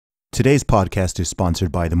Today's podcast is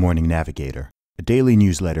sponsored by The Morning Navigator, a daily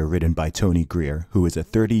newsletter written by Tony Greer, who is a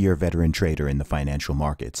 30-year veteran trader in the financial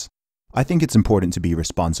markets. I think it's important to be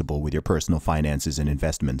responsible with your personal finances and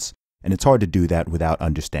investments, and it's hard to do that without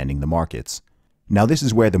understanding the markets. Now, this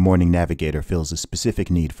is where The Morning Navigator fills a specific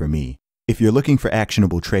need for me. If you're looking for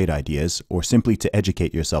actionable trade ideas, or simply to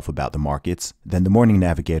educate yourself about the markets, then The Morning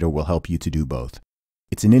Navigator will help you to do both.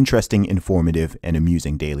 It's an interesting, informative, and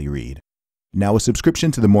amusing daily read. Now, a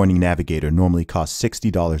subscription to The Morning Navigator normally costs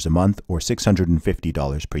 $60 a month or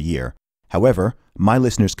 $650 per year. However, my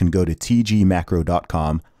listeners can go to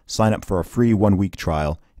tgmacro.com, sign up for a free 1-week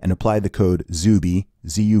trial, and apply the code ZUBY,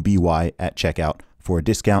 Z-U-B-Y, at checkout for a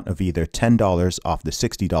discount of either $10 off the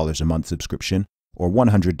 $60 a month subscription or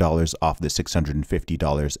 $100 off the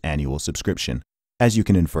 $650 annual subscription. As you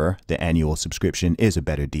can infer, the annual subscription is a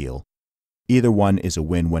better deal. Either one is a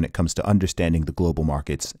win when it comes to understanding the global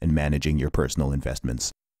markets and managing your personal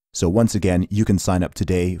investments. So once again, you can sign up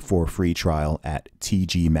today for a free trial at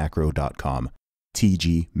tgmacro.com.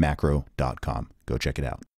 tgmacro.com. Go check it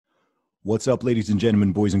out. What's up, ladies and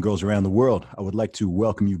gentlemen, boys and girls around the world? I would like to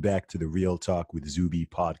welcome you back to the Real Talk with Zuby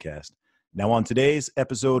podcast. Now, on today's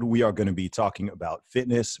episode, we are going to be talking about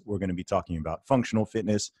fitness. We're going to be talking about functional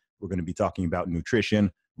fitness. We're going to be talking about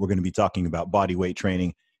nutrition. We're going to be talking about body weight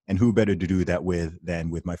training. And who better to do that with than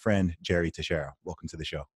with my friend, Teixeira. Welcome to the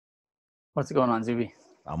show. What's going on, Zuby?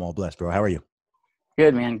 I'm all blessed, bro. How are you?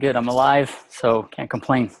 Good, man. Good. I'm alive, so can't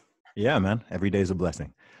complain. Yeah, man. Every day is a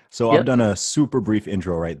blessing. So I've done a super brief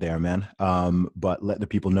intro right there, man. But let the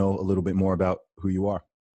people know a little bit more about who you are.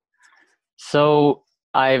 So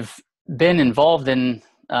I've been involved in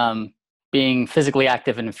being physically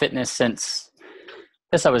active in fitness since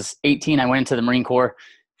I was 18. I went into the Marine Corps,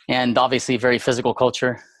 and obviously very physical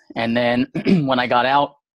culture. And then when I got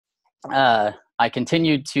out, I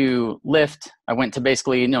continued to lift. I went to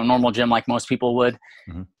basically, normal gym like most people would.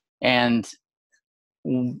 Mm-hmm. And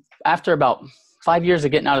after about 5 years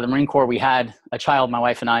of getting out of the Marine Corps, we had a child, my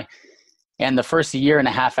wife and I. And the first year and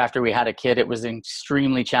a half after we had a kid, it was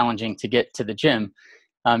extremely challenging to get to the gym,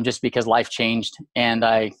 just because life changed. And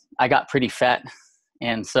I got pretty fat.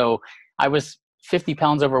 And so I was 50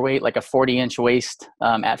 pounds overweight, like a 40-inch waist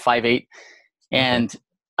at 5'8". And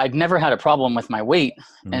I'd never had a problem with my weight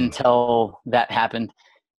until that happened.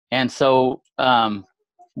 And so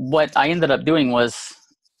what I ended up doing was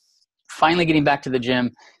finally getting back to the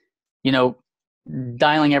gym,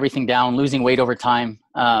 dialing everything down, losing weight over time.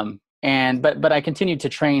 But I continued to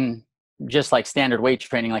train just like standard weight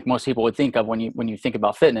training, like most people would think of when you think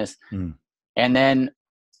about fitness. And then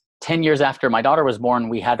 10 years after my daughter was born,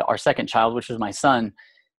 we had our second child, which was my son.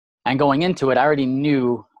 And going into it, I already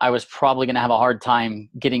knew I was probably going to have a hard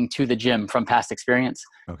time getting to the gym from past experience.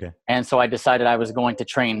 Okay. And so I decided I was going to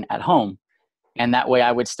train at home. And that way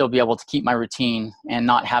I would still be able to keep my routine and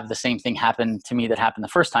not have the same thing happen to me that happened the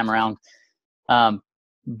first time around.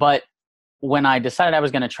 But when I decided I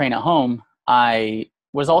was going to train at home, I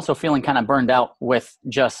was also feeling kind of burned out with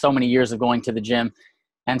just so many years of going to the gym.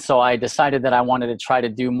 And so I decided that I wanted to try to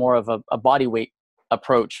do more of a body weight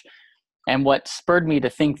approach. And what spurred me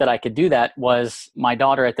to think that I could do that was my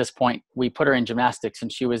daughter at this point. We put her in gymnastics,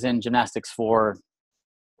 and she was in gymnastics for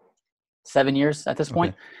 7 years at this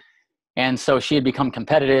point. And so she had become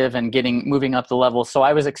competitive and moving up the level. So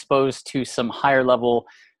I was exposed to some higher level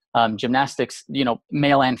gymnastics,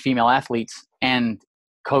 male and female athletes and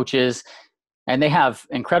coaches, and they have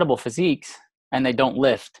incredible physiques and they don't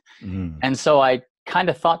lift. And so I kind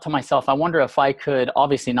of thought to myself, I wonder if I could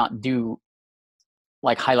obviously not do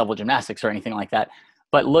like high level gymnastics or anything like that,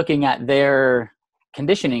 but looking at their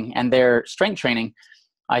conditioning and their strength training,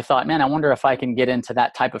 I thought, man, I wonder if I can get into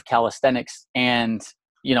that type of calisthenics and,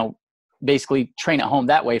 basically train at home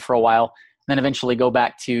that way for a while, then eventually go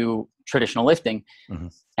back to traditional lifting.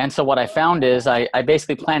 And so what I found is I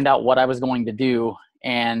basically planned out what I was going to do,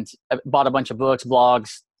 and I bought a bunch of books,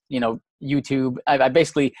 blogs, YouTube. I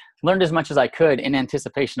basically learned as much as I could in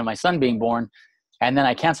anticipation of my son being born. And then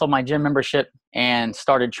I canceled my gym membership and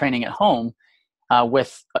started training at home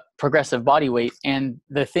with progressive body weight. And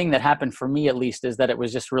the thing that happened for me, at least, is that it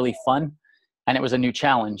was just really fun and it was a new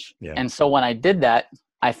challenge. And so when I did that,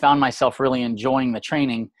 I found myself really enjoying the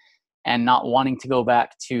training and not wanting to go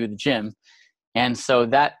back to the gym. And so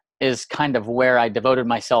that is kind of where I devoted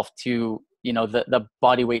myself to, the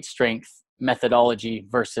body weight strength methodology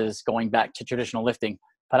versus going back to traditional lifting.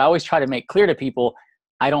 But I always try to make clear to people,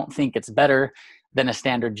 I don't think it's better than a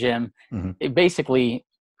standard gym. It basically,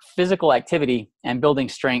 physical activity and building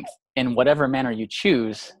strength in whatever manner you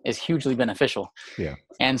choose is hugely beneficial.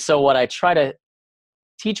 And so what I try to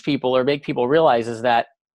teach people or make people realize is that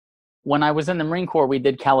when I was in the Marine Corps, we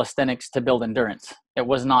did calisthenics to build endurance. It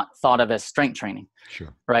was not thought of as strength training.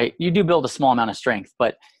 Sure. Right? You do build a small amount of strength,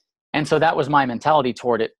 and so that was my mentality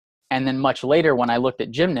toward it. And then much later, when I looked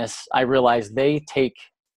at gymnasts, I realized they take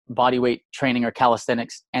body weight training or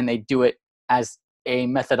calisthenics and they do it as a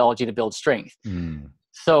methodology to build strength.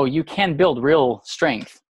 So you can build real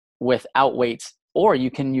strength without weights, or you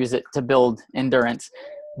can use it to build endurance.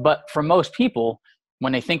 But for most people,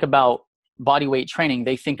 when they think about body weight training,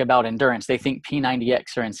 they think about endurance. They think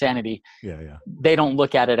P90X or insanity. Yeah. They don't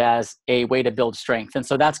look at it as a way to build strength. And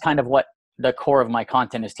so that's kind of what the core of my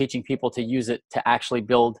content is, teaching people to use it to actually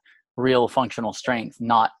build real functional strength,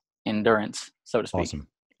 not endurance, so to speak.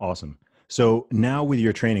 Awesome. So now with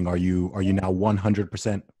your training, are you now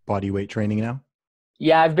 100% body weight training now?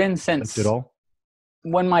 Yeah, I've been since it all?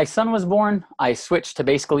 When my son was born. I switched to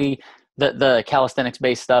basically the calisthenics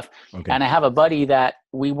based stuff. Okay. And I have a buddy that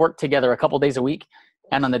we work together a couple days a week.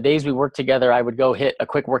 And on the days we work together, I would go hit a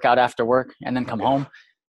quick workout after work and then come home.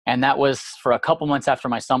 And that was for a couple months after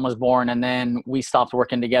my son was born. And then we stopped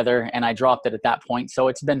working together and I dropped it at that point. So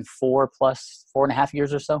it's been 4.5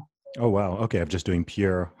 years or so. Oh, wow. Okay. I'm just doing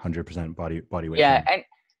pure 100% body weight. Yeah. training.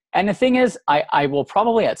 And the thing is, I will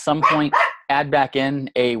probably at some point add back in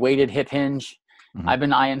a weighted hip hinge. Mm-hmm. I've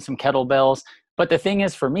been eyeing some kettlebells. But the thing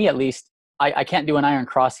is, for me at least, I can't do an iron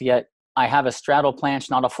cross yet. I have a straddle planche,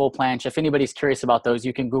 not a full planche. If anybody's curious about those,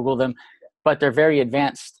 you can Google them. But they're very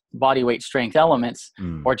advanced body weight strength elements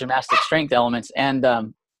or gymnastic strength elements. And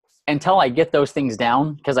until I get those things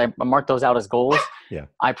down, because I mark those out as goals,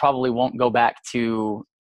 I probably won't go back to,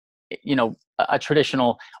 a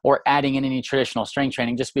traditional or adding in any traditional strength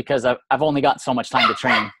training, just because I've only got so much time to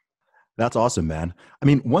train. That's awesome, man. I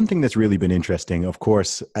mean, one thing that's really been interesting, of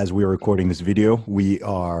course, as we're recording this video, we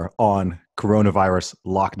are on coronavirus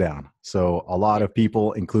lockdown. So a lot of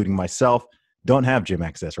people, including myself, don't have gym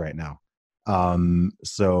access right now.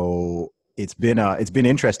 So it's been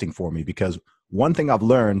interesting for me, because one thing I've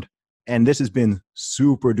learned, and this has been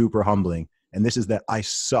super duper humbling, and this is that I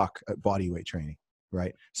suck at body weight training,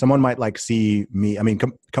 right? Someone might like see me, I mean,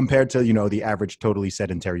 compared to, the average totally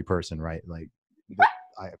sedentary person, right? Like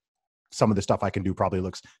some of the stuff I can do probably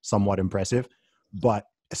looks somewhat impressive, but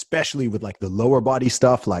especially with like the lower body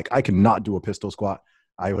stuff, like I cannot do a pistol squat.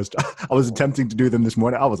 I was attempting to do them this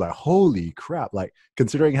morning. I was like, holy crap. Like,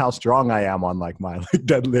 considering how strong I am on like my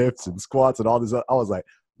deadlifts and squats and all this, I was like,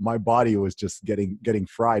 my body was just getting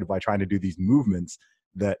fried by trying to do these movements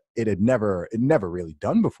that it never really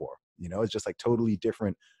done before. It's just like totally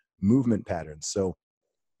different movement patterns. So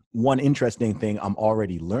one interesting thing I'm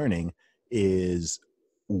already learning is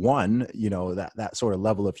one, that sort of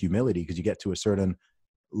level of humility, because you get to a certain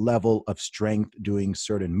level of strength doing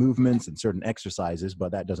certain movements and certain exercises,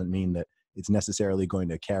 but that doesn't mean that it's necessarily going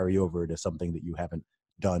to carry over to something that you haven't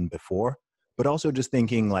done before. But also just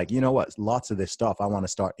thinking like, lots of this stuff I want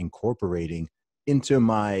to start incorporating into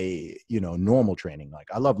my, normal training. Like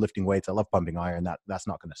I love lifting weights. I love pumping iron. That's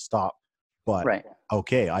not going to stop, but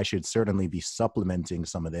okay, I should certainly be supplementing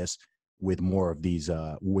some of this with more of these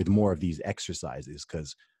exercises.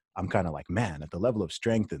 Cause I'm kind of like, man, at the level of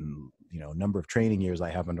strength and, number of training years I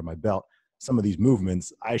have under my belt, some of these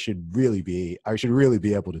movements I should really be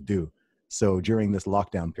able to do. So during this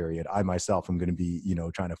lockdown period, I myself am going to be,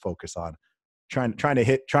 trying to focus on trying to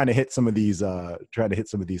hit some of these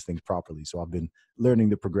things properly. So I've been learning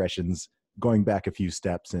the progressions, going back a few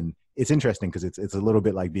steps, and it's interesting because it's a little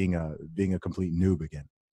bit like being a complete noob again.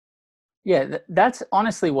 Yeah, that's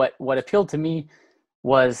honestly what appealed to me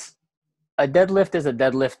was a deadlift is a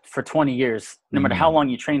deadlift for 20 years, no matter how long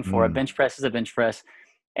you train for. A bench press is a bench press.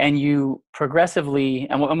 And you progressively,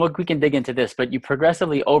 and we can dig into this, but you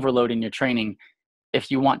progressively overload in your training if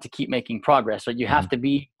you want to keep making progress. Or you have to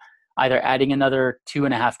be either adding another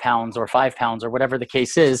 2.5 pounds or 5 pounds or whatever the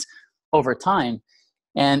case is over time.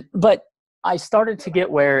 But I started to get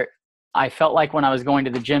where I felt like when I was going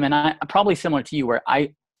to the gym, and I'm probably similar to you, where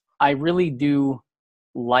I really do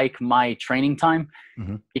like my training time,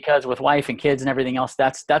 because with wife and kids and everything else,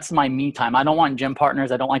 that's my me time. I don't want gym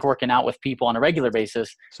partners. I don't like working out with people on a regular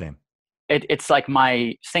basis. Same. It's like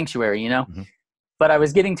my sanctuary, but I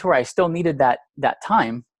was getting to where I still needed that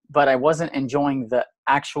time, but I wasn't enjoying the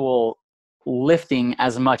actual lifting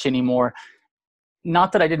as much anymore.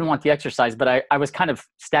 Not that I didn't want the exercise, but I was kind of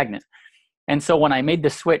stagnant. And so when I made the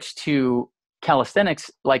switch to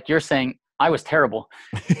calisthenics, like you're saying, I was terrible.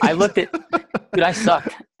 I looked at, dude, I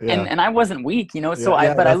sucked. And I wasn't weak, so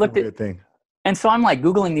I looked at, and so I'm like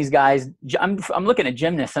Googling these guys. I'm looking at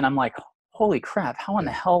gymnasts and I'm like, holy crap, how in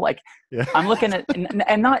the hell, I'm looking at,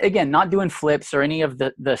 and not doing flips or any of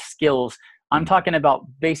the skills. I'm talking about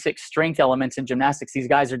basic strength elements in gymnastics. These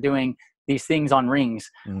guys are doing these things on rings,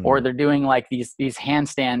 or they're doing like these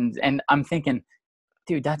handstands. And I'm thinking,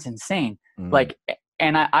 dude, that's insane. Like,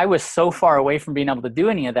 and I was so far away from being able to do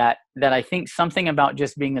any of that, that I think something about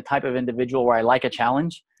just being the type of individual where I like a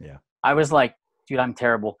challenge. Yeah. I was like, dude, I'm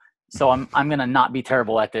terrible. So I'm going to not be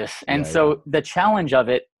terrible at this. And the challenge of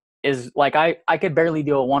it is like, I could barely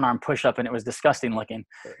do a 1-arm push-up and it was disgusting looking.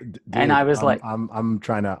 Dude, and I was I'm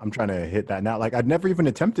trying to hit that now. Like I'd never even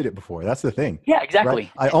attempted it before. That's the thing. Yeah,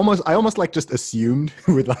 exactly. Right? I almost like just assumed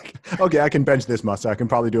with like, okay, I can bench this much, so I can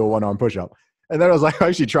probably do a 1-arm push-up. And then I was like,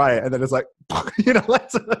 I should try it. And then it's like,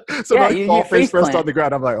 so I fall face first on the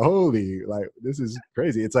ground. I'm like, holy, like, this is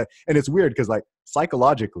crazy. It's like, and it's weird because like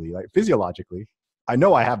psychologically, like physiologically, I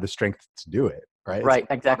know I have the strength to do it. Right. Right.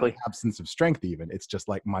 Like exactly. Absence of strength even. It's just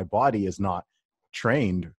like my body is not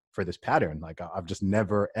trained for this pattern. Like I've just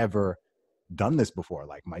never, ever done this before.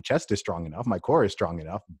 Like my chest is strong enough. My core is strong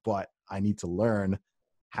enough, but I need to learn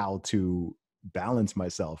how to balance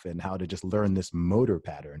myself and how to just learn this motor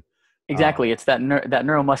pattern. Exactly. It's that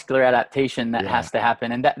neuromuscular adaptation that has to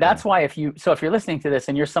happen. And that's why if you're listening to this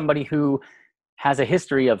and you're somebody who has a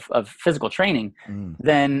history of physical training,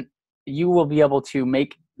 then you will be able to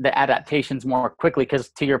make the adaptations more quickly. Because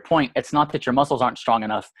to your point, it's not that your muscles aren't strong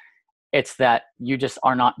enough. It's that you just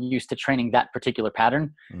are not used to training that particular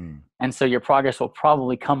pattern. And so your progress will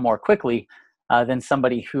probably come more quickly than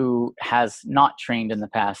somebody who has not trained in the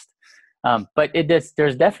past. But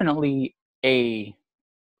there's definitely a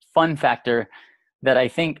fun factor that I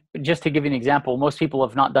think, just to give you an example, most people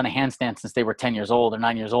have not done a handstand since they were 10 years old or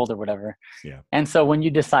 9 years old or whatever. Yeah. And so when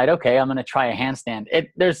you decide, okay, I'm going to try a handstand,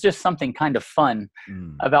 there's just something kind of fun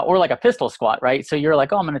about, or like a pistol squat, right? So you're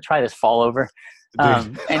like, oh, I'm going to try this fall over.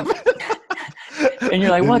 And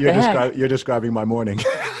you're like, what the heck? You're describing my morning.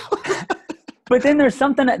 But then there's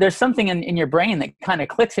something in your brain that kind of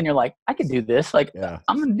clicks and you're like, I could do this. Like,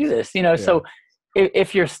 I'm going to do this, So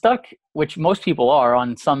if you're stuck, which most people are,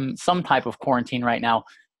 on some type of quarantine right now,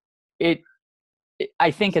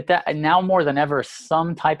 I think that now more than ever,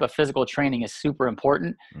 some type of physical training is super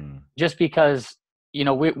important. Just because,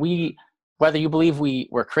 we whether you believe we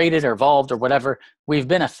were created or evolved or whatever, we've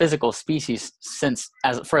been a physical species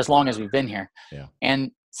for as long as we've been here. Yeah.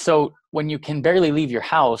 And so when you can barely leave your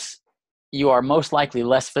house, you are most likely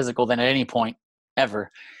less physical than at any point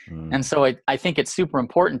ever. And so I think it's super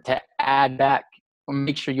important to add back,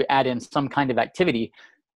 make sure you add in some kind of activity.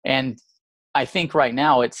 And I think right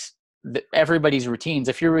now it's everybody's routines.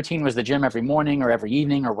 If your routine was the gym every morning or every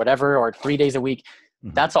evening or whatever, or 3 days a week,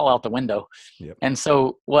 that's all out the window. Yep. And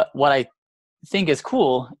so what I think is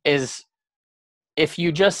cool is if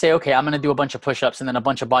you just say, okay, I'm going to do a bunch of push-ups and then a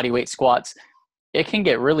bunch of bodyweight squats, it can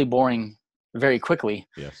get really boring very quickly.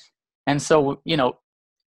 Yes. And so,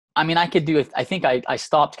 I could do it. I think I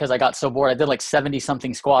stopped because I got so bored. I did like 70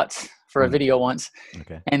 something squats for a video once.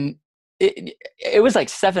 Okay. And it was like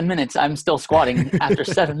 7 minutes. I'm still squatting after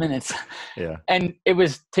 7 minutes. Yeah. And it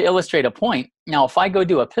was to illustrate a point. Now, if I go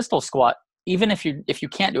do a pistol squat, even if you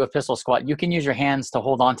can't do a pistol squat, you can use your hands to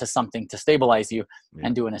hold on to something to stabilize you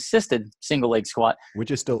and do an assisted single leg squat. Which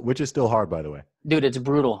is still hard, by the way. Dude, it's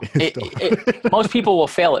brutal. Most people will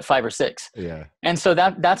fail at 5 or 6. Yeah. And so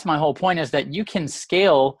that's my whole point, is that you can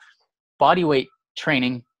scale body weight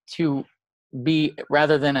training to be,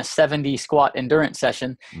 rather than a 70 squat endurance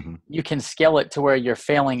session, you can scale it to where you're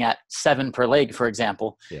failing at 7 per leg, for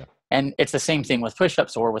example. Yeah. And it's the same thing with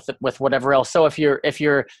push-ups or with whatever else. So if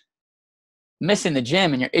you're missing the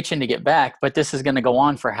gym and you're itching to get back, but this is going to go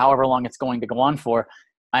on for however long it's going to go on for,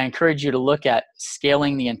 I encourage you to look at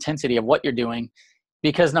scaling the intensity of what you're doing,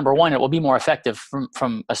 because number one, it will be more effective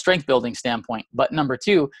from a strength building standpoint. But number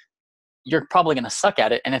two, you're probably going to suck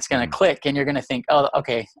at it and it's going to click and you're going to think, oh,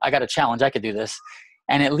 okay, I got a challenge. I could do this.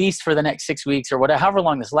 And at least for the next 6 weeks or whatever, however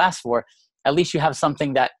long this lasts for, at least you have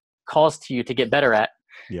something that calls to you to get better at.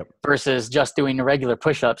 Yep. Versus just doing regular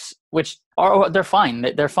push-ups, which they're fine.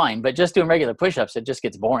 They're fine. But just doing regular push-ups, it just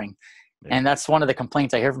gets boring. Yeah. And that's one of the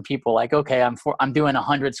complaints I hear from people, like, okay, I'm doing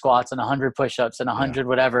 100 squats and 100 push-ups and 100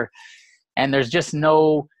 whatever. And there's just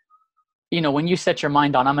no, when you set your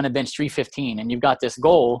mind on, I'm going to bench 315 and you've got this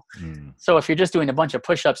goal. So if you're just doing a bunch of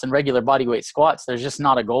push-ups and regular bodyweight squats, there's just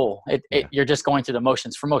not a goal. You're just going through the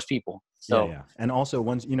motions for most people. So, yeah. And also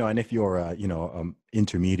once, and if you're,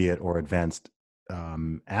 intermediate or advanced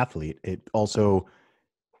athlete,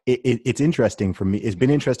 it's interesting for me. It's been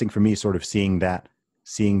interesting for me sort of seeing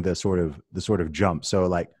the sort of jump. So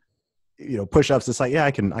like, push-ups, it's like, yeah,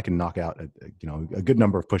 I can knock out a good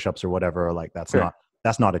number of push-ups or whatever. Like that's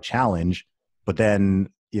not a challenge. But then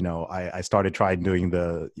you know, I started trying doing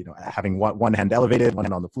the, you know, having one hand elevated, one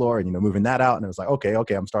hand on the floor, and, you know, moving that out. And it was like, okay,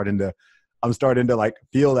 I'm starting to like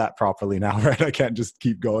feel that properly now, right? I can't just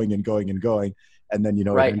keep going and going and going. And then, you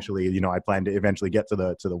know, eventually, you know, I plan to eventually get to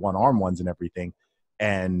the one arm ones and everything.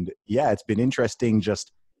 And yeah, it's been interesting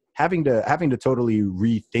just having to totally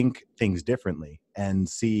rethink things differently and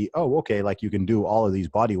see, oh, okay, like you can do all of these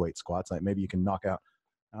body weight squats. Like maybe you can knock out,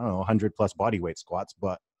 I don't know, 100 plus body weight squats,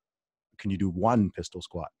 but can you do one pistol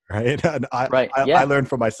squat, right? And I learned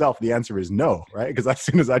for myself, the answer is no, right? Because as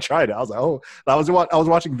soon as I tried it, I was like, oh, I was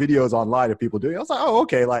watching videos online of people doing it. I was like, oh,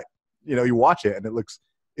 okay, like, you know, you watch it and it looks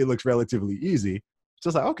relatively easy. It's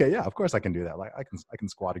just like, okay, yeah, of course I can do that. Like I can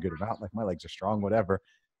squat a good amount. Like my legs are strong, whatever.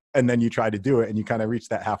 And then you try to do it and you kind of reach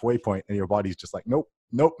that halfway point and your body's just like, nope.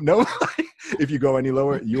 If you go any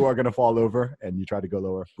lower, you are going to fall over, and you try to go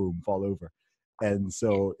lower, boom, fall over. And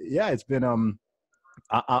so, yeah, it's been,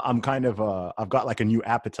 I'm kind of, I've got like a new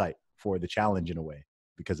appetite for the challenge in a way,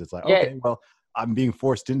 because it's like, okay, well, I'm being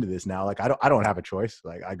forced into this now. Like I don't have a choice.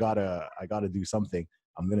 Like I gotta do something.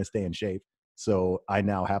 I'm going to stay in shape. So I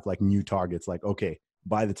now have like new targets. Like, okay,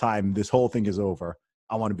 by the time this whole thing is over,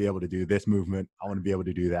 I want to be able to do this movement. I want to be able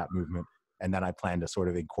to do that movement. And then I plan to sort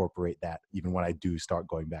of incorporate that even when I do start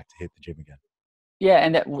going back to hit the gym again. Yeah.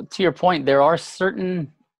 And that, to your point, there are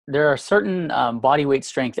certain body weight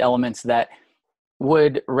strength elements that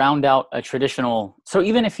would round out a traditional. So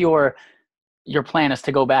even if your plan is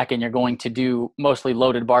to go back and you're going to do mostly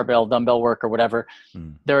loaded barbell, dumbbell work or whatever,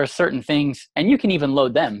 there are certain things, and you can even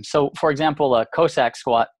load them. So for example, a Cossack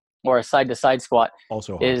squat or a side to side squat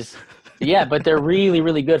also is, but they're really,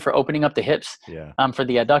 really good for opening up the hips, for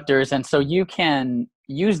the adductors. And so you can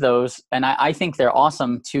use those. And I think they're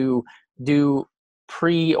awesome to do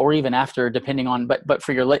pre or even after, depending on, but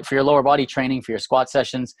for your lower body training, for your squat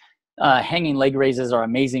sessions, hanging leg raises are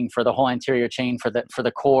amazing for the whole anterior chain, for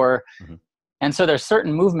the core. Mm-hmm. And so there's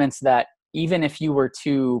certain movements that even if you were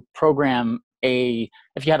to program if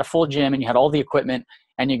you had a full gym and you had all the equipment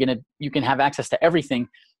and you can have access to everything,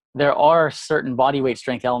 there are certain body weight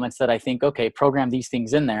strength elements that I think, okay, program these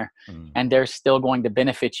things in there, and they're still going to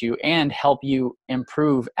benefit you and help you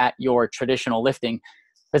improve at your traditional lifting.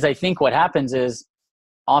 Because I think what happens is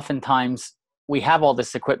oftentimes we have all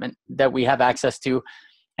this equipment that we have access to.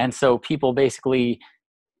 And so people basically,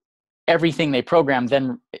 everything they program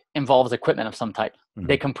then involves equipment of some type. Mm-hmm.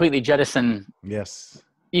 They completely jettison. Yes.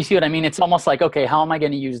 You see what I mean? It's almost like, okay, how am I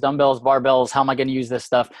going to use dumbbells, barbells? How am I going to use this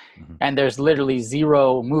stuff? Mm-hmm. And there's literally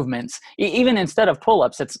zero movements. Even instead of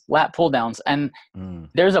pull-ups, it's lat pull-downs. And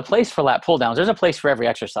there's a place for lat pull-downs. There's a place for every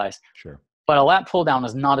exercise. Sure. But a lat pull-down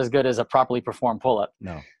is not as good as a properly performed pull-up.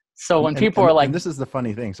 No. So when people are like, and this is the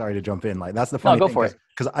funny thing, sorry to jump in. Like that's the funny thing. Go for it.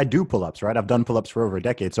 Because I do pull-ups, right? I've done pull-ups for over a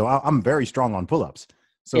decade. So I'm very strong on pull-ups.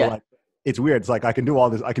 So like, it's weird. It's like, I can do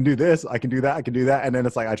all this. I can do this. I can do that. I can do that. And then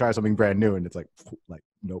it's like, I try something brand new and it's like,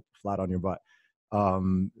 nope, flat on your butt.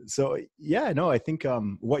 So yeah, no, I think,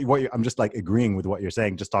 I'm just like agreeing with what you're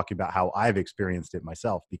saying, just talking about how I've experienced it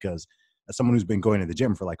myself, because as someone who's been going to the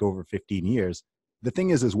gym for like over 15 years, the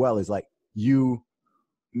thing is as well is like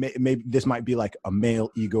maybe this might be like a male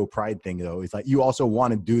ego pride thing though. It's like, you also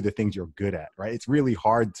want to do the things you're good at, right? It's really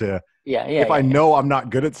hard to, if I know I'm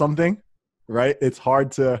not good at something, right? It's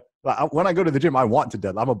hard to, when I go to the gym, I want to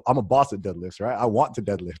deadlift. I'm a boss at deadlifts, right? I want to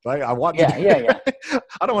deadlift. Right? I want to.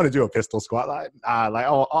 I don't want to do a pistol squat.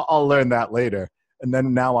 I'll learn that later. And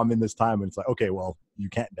then now I'm in this time, and it's like, okay, well, you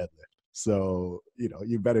can't deadlift, so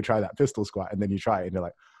you better try that pistol squat. And then you try it, and you're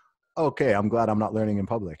like, okay, I'm glad I'm not learning in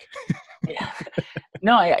public.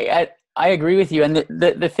 No, I agree with you. And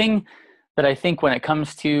the thing that I think when it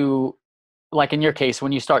comes to, like in your case,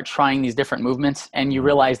 when you start trying these different movements and you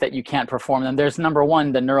realize that you can't perform them, there's number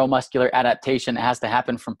one, the neuromuscular adaptation that has to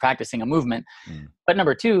happen from practicing a movement. But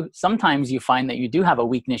number two, sometimes you find that you do have a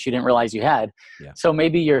weakness you didn't realize you had. So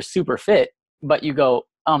maybe you're super fit, but you go,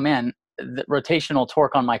 oh man, the rotational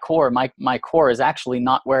torque on my core, my core is actually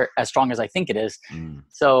not as strong as I think it is.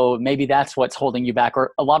 So maybe that's what's holding you back.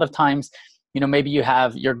 Or a lot of times, maybe you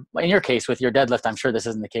have in your case with your deadlift, I'm sure this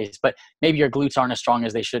isn't the case, but maybe your glutes aren't as strong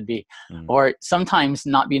as they should be. Or sometimes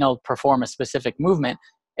not being able to perform a specific movement,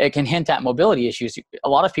 it can hint at mobility issues. A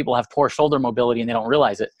lot of people have poor shoulder mobility and they don't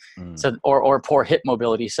realize it. So, or poor hip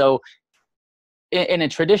mobility. So in a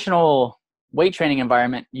traditional weight training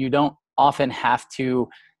environment, you don't often have to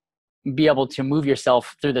be able to move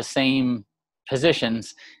yourself through the same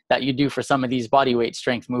positions that you do for some of these body weight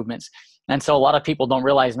strength movements. And so a lot of people don't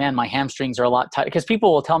realize, man, my hamstrings are a lot tight, because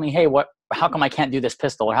people will tell me, hey, how come I can't do this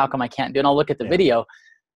pistol? Or how come I can't do it? And I'll look at the video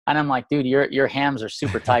and I'm like, dude, your hams are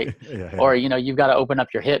super tight. Or, you've got to open up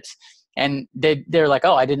your hips. And they're like,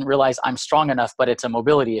 oh, I didn't realize I'm strong enough, but it's a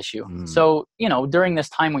mobility issue. So, during this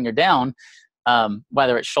time when you're down,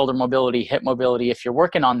 whether it's shoulder mobility, hip mobility, if you're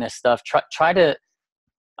working on this stuff, try to,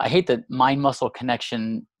 I hate the mind muscle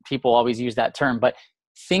connection. People always use that term, but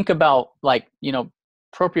think about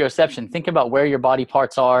proprioception. Think about where your body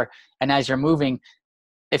parts are. And as you're moving,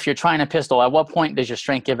 if you're trying a pistol, at what point does your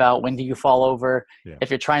strength give out? When do you fall over? Yeah. If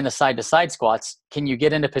you're trying the side to side squats, can you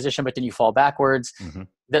get into position, but then you fall backwards?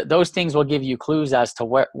 Those things will give you clues as to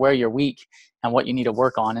where you're weak and what you need to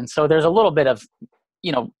work on. And so there's a little bit of,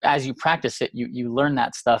 as you practice it, you learn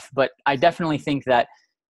that stuff. But I definitely think that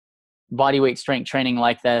bodyweight strength training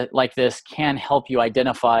like this can help you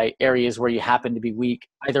identify areas where you happen to be weak,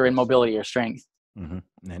 either in mobility or strength.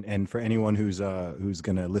 And for anyone who's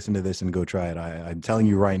going to listen to this and go try it, I'm telling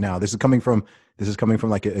you right now, this is coming from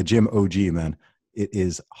like a gym OG, man. It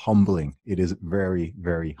is humbling. It is very,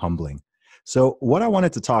 very humbling. So what I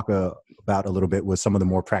wanted to talk about a little bit was some of the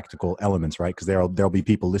more practical elements, right? Because there'll be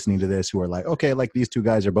people listening to this who are like, okay, like these two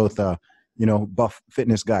guys are both, buff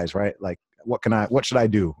fitness guys, right? Like, what should I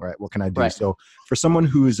do, right? What can I do? Right. So for someone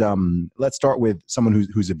who's, let's start with someone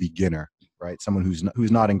who's a beginner, right? Someone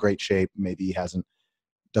who's not in great shape, maybe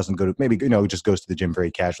doesn't go to, maybe, just goes to the gym very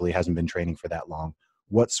casually, hasn't been training for that long.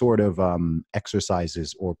 What sort of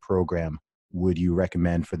exercises or program would you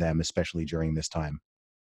recommend for them, especially during this time?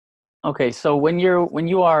 Okay, so when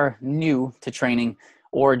you are new to training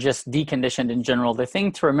or just deconditioned in general, the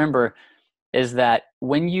thing to remember is that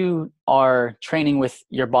when you are training with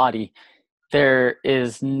your body, there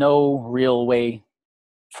is no real way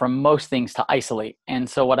for most things to isolate. And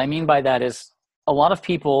so what I mean by that is a lot of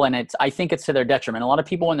people, and I think it's to their detriment, a lot of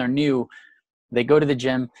people when they're new, they go to the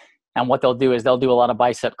gym and what they'll do is they'll do a lot of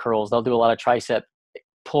bicep curls, they'll do a lot of tricep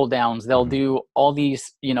pull downs, they'll do all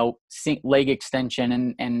these, leg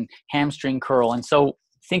extension and hamstring curl. And so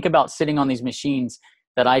think about sitting on these machines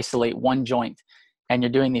that isolate one joint and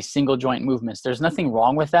you're doing these single joint movements. There's nothing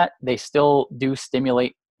wrong with that. They still do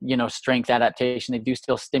stimulate, strength adaptation. They do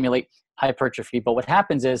still stimulate hypertrophy. But what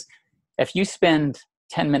happens is if you spend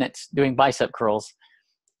 10 minutes doing bicep curls,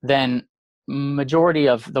 then majority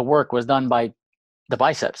of the work was done by the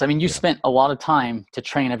biceps. I mean, you spent a lot of time to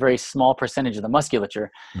train a very small percentage of the musculature.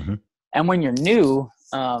 And when you're new,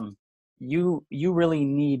 you really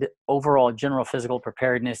need overall general physical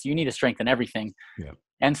preparedness. You need to strengthen everything.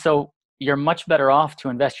 And so you're much better off to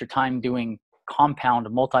invest your time doing compound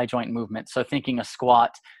multi-joint movements. So thinking a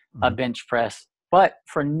squat, a bench press. But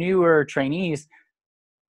for newer trainees,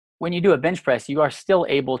 when you do a bench press, you are still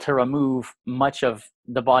able to remove much of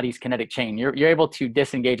the body's kinetic chain. You're able to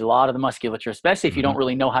disengage a lot of the musculature, especially if you don't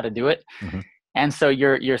really know how to do it. And so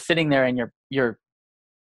you're sitting there and you're,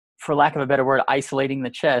 for lack of a better word, isolating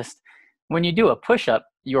the chest. When you do a push-up,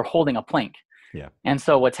 you're holding a plank. And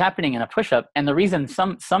so what's happening in a push-up, and the reason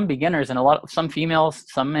some beginners and some females,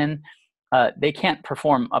 some men, they can't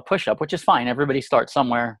perform a push-up, which is fine. Everybody starts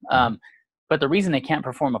somewhere. But the reason they can't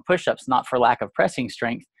perform a push-up is not for lack of pressing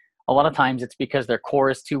strength. A lot of times it's because their core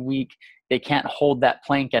is too weak. They can't hold that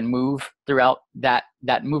plank and move throughout that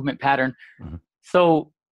movement pattern.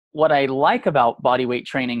 So what I like about bodyweight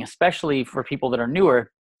training, especially for people that are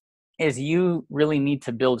newer, is you really need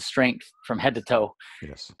to build strength from head to toe.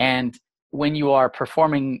 And when you are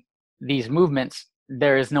performing these movements,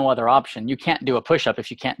 there is no other option. You can't do a push-up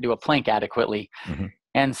if you can't do a plank adequately.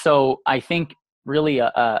 And so I think really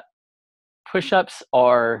push-ups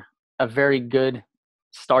are a very good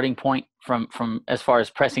starting point from as far as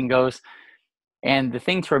pressing goes. And the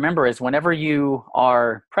thing to remember is whenever you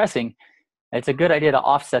are pressing, it's a good idea to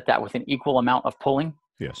offset that with an equal amount of pulling.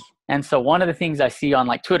 And so one of the things I see on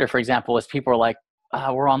like Twitter, for example, is people are like,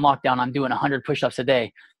 we're on lockdown, I'm doing 100 push-ups a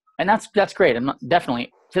day. And that's great. And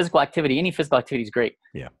definitely physical activity, any physical activity is great.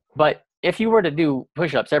 But if you were to do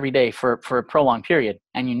push-ups every day for a prolonged period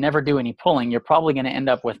and you never do any pulling, you're probably going to end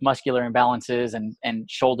up with muscular imbalances and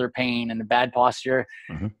shoulder pain and bad posture.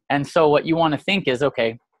 And so what you want to think is,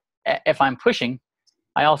 okay, if I'm pushing,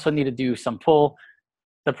 I also need to do some pull.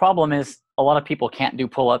 The problem is a lot of people can't do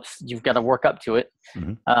pull-ups. You've got to work up to it.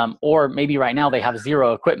 Or maybe right now they have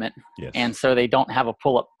zero equipment. And so they don't have a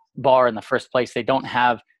pull-up bar in the first place. They don't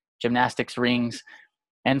have gymnastics rings.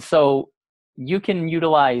 And so you can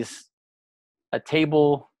utilize a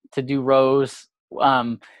table to do rows.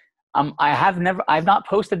 I've not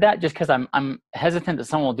posted that just because I'm hesitant that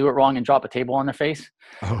someone will do it wrong and drop a table on their face.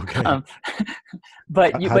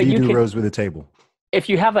 But how do you do rows with a table? If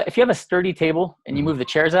you have a sturdy table and you move the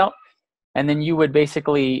chairs out, and then you would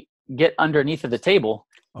basically get underneath of the table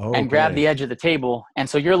and grab the edge of the table, and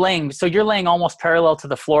so you're laying almost parallel to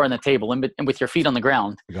the floor and the table, and with your feet on the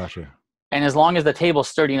ground. Gotcha. And as long as the table's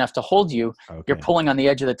sturdy enough to hold you, you're pulling on the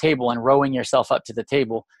edge of the table and rowing yourself up to the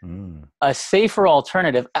table. A safer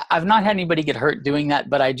alternative. I've not had anybody get hurt doing that,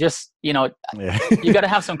 but I just, you got to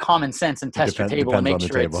have some common sense and test your table and make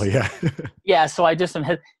sure yeah. So I just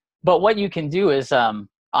but what you can do is,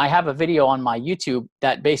 I have a video on my YouTube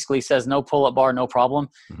that basically says no pull-up bar, no problem.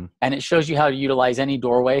 And it shows you how to utilize any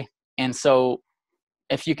doorway. And so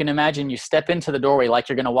if you can imagine, you step into the doorway like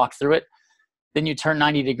you're going to walk through it, then you turn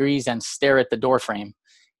 90 degrees and stare at the door frame.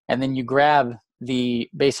 And then you grab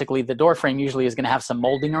basically the door frame usually is going to have some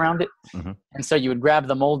molding around it. And so you would grab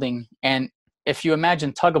the molding. And if you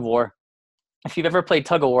imagine tug of war, if you've ever played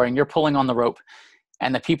tug of war and you're pulling on the rope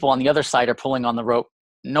and the people on the other side are pulling on the rope,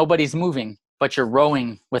 nobody's moving, but you're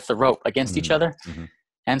rowing with the rope against each other.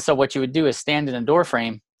 And so what you would do is stand in a door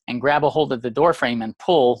frame and grab a hold of the door frame and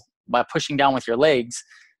pull by pushing down with your legs,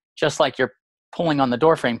 just like you're pulling on the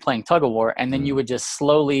door frame playing tug of war. And then you would just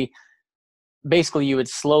slowly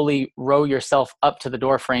row yourself up to the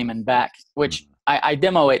door frame and back, which I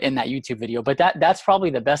demo it in that YouTube video. But that's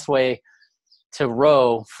probably the best way to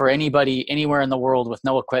row for anybody anywhere in the world with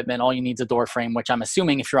no equipment. All you need is a door frame, which I'm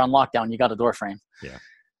assuming if you're on lockdown, you got a door frame.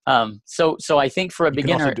 So I think for a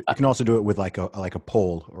beginner, you can also do it with like a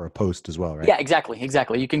pole or a post as well, right? Yeah, exactly.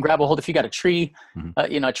 You can grab a hold if you got a tree,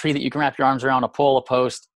 a tree that you can wrap your arms around, a pole, a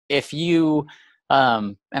post. If you,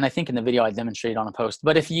 and I think in the video I demonstrated on a post,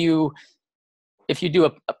 but if you do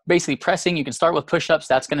basically pressing, you can start with push-ups.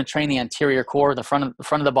 That's going to train the anterior core, the front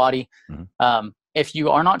of the body. If you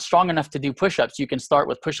are not strong enough to do push-ups, you can start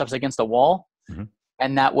with push-ups against a wall.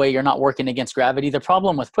 And that way you're not working against gravity. The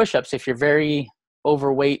problem with push-ups, if you're very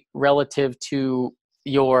overweight relative to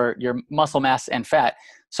your muscle mass and fat.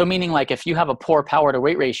 So meaning like if you have a poor power to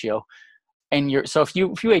weight ratio and if you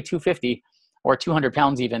weigh 250 or 200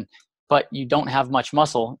 pounds even, but you don't have much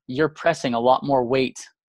muscle, you're pressing a lot more weight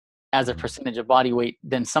as a percentage of body weight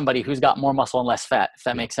than somebody who's got more muscle and less fat, if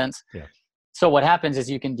that makes sense. So what happens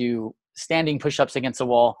is you can do standing push-ups against a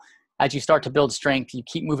wall. As you start to build strength, you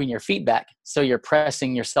keep moving your feet back. So you're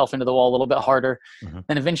pressing yourself into the wall a little bit harder.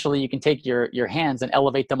 Then eventually you can take your hands and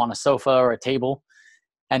elevate them on a sofa or a table.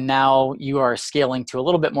 And now you are scaling to a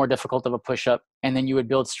little bit more difficult of a push-up. And then you would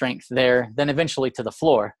build strength there, then eventually to the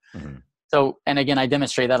floor. So, and again, I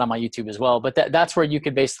demonstrate that on my YouTube as well. But that's where you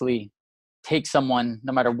could basically take someone,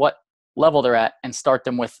 no matter what level they're at, and start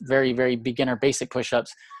them with very, very beginner basic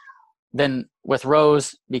push-ups. Then with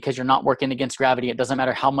rows, because you're not working against gravity, it doesn't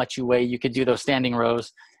matter how much you weigh, you could do those standing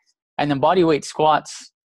rows. And then body weight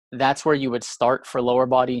squats, that's where you would start for lower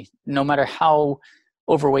body. No matter how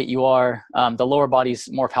overweight you are, the lower body's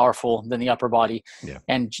more powerful than the upper body.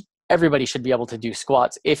 And everybody should be able to do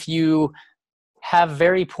squats. If you have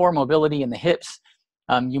very poor mobility in the hips,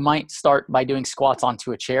 you might start by doing squats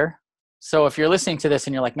onto a chair. So if you're listening to this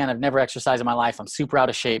and you're like, man, I've never exercised in my life, I'm super out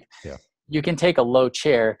of shape. You can take a low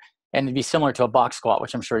chair and it'd be similar to a box squat,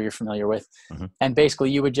 which I'm sure you're familiar with. And basically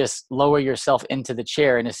you would just lower yourself into the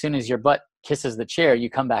chair. And as soon as your butt kisses the chair, you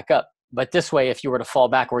come back up. But this way, if you were to fall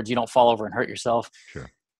backwards, you don't fall over and hurt yourself.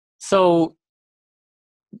 So,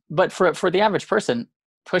 but for the average person,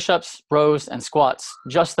 push-ups, rows, and squats,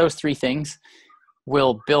 just those three things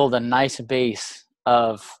will build a nice base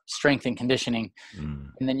of strength and conditioning. And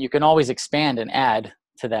then you can always expand and add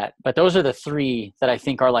to that. But those are the three that I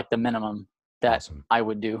think are like the minimum that I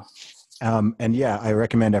would do. And yeah, I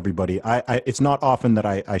recommend everybody. It's not often that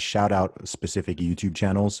I shout out specific YouTube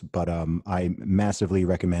channels, but I massively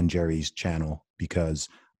recommend Jerry's channel because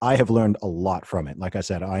I have learned a lot from it. Like I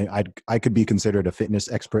said, I could be considered a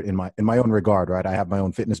fitness expert in my own regard, right? I have my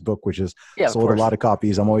own fitness book, which has sold a lot of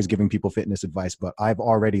copies. I'm always giving people fitness advice, but I've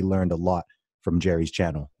already learned a lot from Jerry's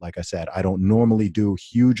channel. Like I said, I don't normally do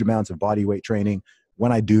huge amounts of body weight training.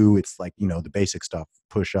 When I do, it's like, the basic stuff,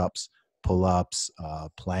 push-ups, pull-ups,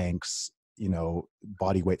 planks,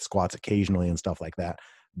 body weight squats occasionally and stuff like that.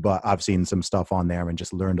 But I've seen some stuff on there and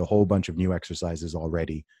just learned a whole bunch of new exercises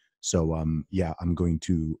already. So yeah, I'm going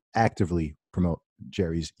to actively promote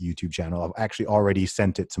Jerry's YouTube channel. I've actually already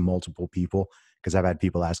sent it to multiple people because I've had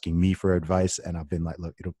people asking me for advice and I've been like,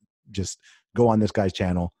 look, it'll just go on this guy's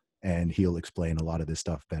channel and he'll explain a lot of this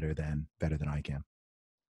stuff better than I can.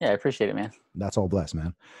 Yeah, I appreciate it, man. That's all blessed,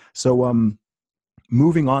 man. So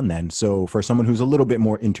moving on then. So for someone who's a little bit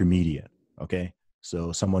more intermediate, okay?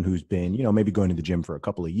 So someone who's been, maybe going to the gym for a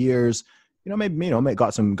couple of years, maybe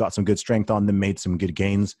got some good strength on them, made some good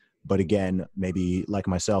gains, but again, maybe like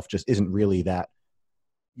myself, just isn't really that,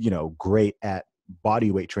 great at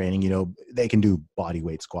body weight training. They can do body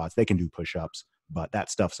weight squats, they can do push-ups, but that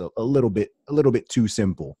stuff's a little bit too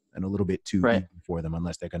simple and a little bit too easy for them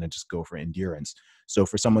unless they're going to just go for endurance. So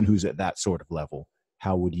for someone who's at that sort of level,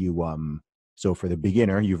 how would you, so for the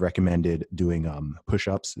beginner, you've recommended doing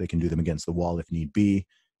push-ups. They can do them against the wall if need be.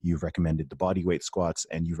 You've recommended the body weight squats,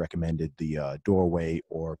 and you've recommended the doorway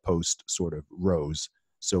or post sort of rows.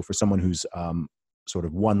 So for someone who's sort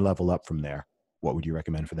of one level up from there, what would you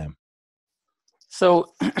recommend for them?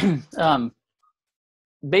 So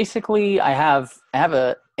basically I have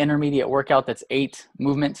a intermediate workout that's 8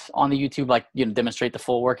 movements on the YouTube, like, demonstrate the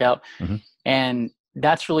full workout. Mm-hmm. And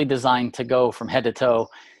that's really designed to go from head to toe.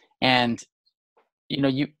 And,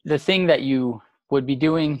 the thing that you would be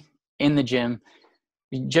doing in the gym,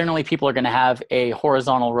 generally people are going to have a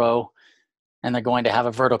horizontal row and they're going to have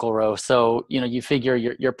a vertical row. So, you figure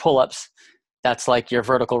your pull-ups, that's like your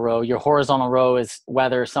vertical row. Your horizontal row is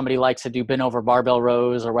whether somebody likes to do bent over barbell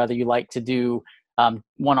rows or whether you like to do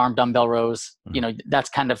one arm dumbbell rows. Mm-hmm. That's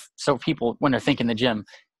kind of, so people, when they're thinking the gym,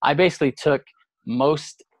 I basically took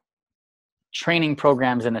most training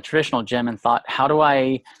programs in a traditional gym and thought, how do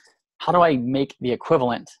I make the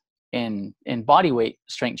equivalent in body weight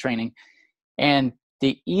strength training? And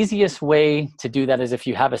the easiest way to do that is if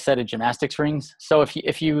you have a set of gymnastics rings. So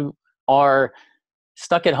if you are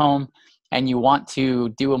stuck at home and you want to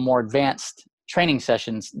do a more advanced training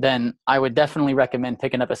sessions, then I would definitely recommend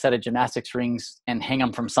picking up a set of gymnastics rings and hang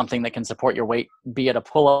them from something that can support your weight, be it a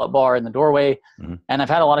pull-up bar in the doorway. Mm-hmm. And I've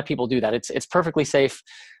had a lot of people do that. It's perfectly safe.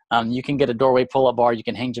 You can get a doorway pull-up bar. You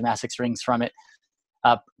can hang gymnastics rings from it.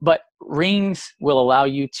 But rings will allow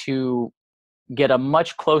you to get a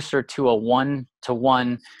much closer to a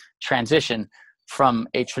 1-to-1 transition from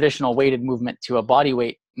a traditional weighted movement to a body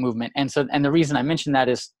weight movement. And the reason I mention that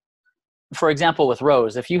is, for example, with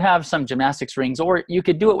rows, if you have some gymnastics rings, or you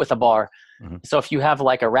could do it with a bar. Mm-hmm. So if you have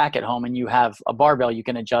like a rack at home and you have a barbell, you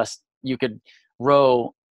can adjust, you could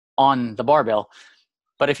row on the barbell.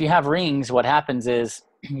 But if you have rings, what happens is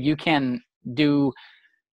you're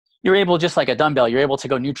able, just like a dumbbell, you're able to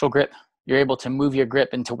go neutral grip. You're able to move your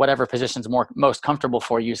grip into whatever position's most comfortable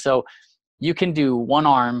for you. So you can do one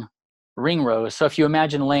arm ring rows. So if you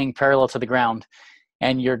imagine laying parallel to the ground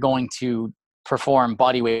and you're going to perform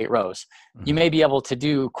body weight rows, mm-hmm. you may be able to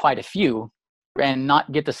do quite a few and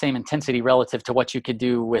not get the same intensity relative to what you could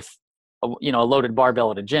do with a loaded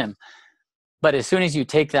barbell at a gym. But as soon as you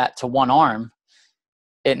take that to one arm,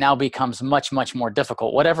 it now becomes much, much more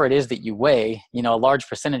difficult. Whatever it is that you weigh, a large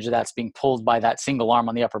percentage of that's being pulled by that single arm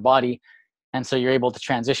on the upper body. And so you're able to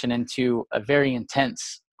transition into a very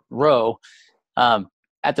intense row.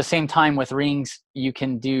 At the same time, with rings, you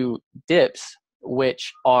can do dips,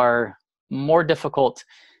 which are more difficult,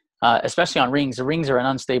 especially on rings. The rings are an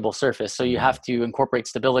unstable surface, so you have to incorporate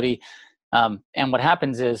stability. And what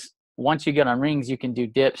happens is, once you get on rings, you can do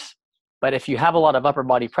dips. But if you have a lot of upper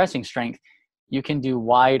body pressing strength, you can do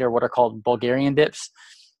wide, or what are called Bulgarian dips.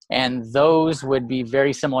 And those would be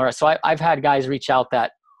very similar. So I've had guys reach out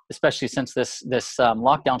that, especially since this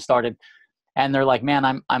lockdown started, and they're like, man,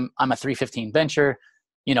 I'm a 315 bencher.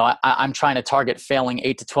 I'm trying to target failing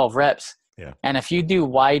 8 to 12 reps. Yeah. And if you do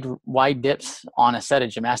wide dips on a set of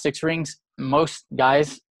gymnastics rings, most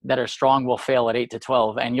guys that are strong will fail at 8 to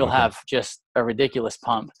 12, and you'll have just a ridiculous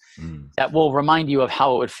pump that will remind you of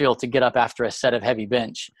how it would feel to get up after a set of heavy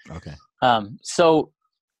bench. Okay. So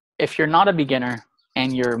if you're not a beginner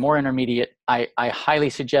and you're more intermediate, I highly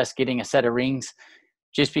suggest getting a set of rings,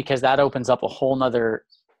 just because that opens up a whole nother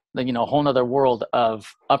world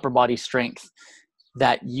of upper body strength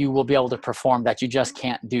that you will be able to perform that you just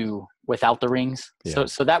can't do without the rings. Yeah.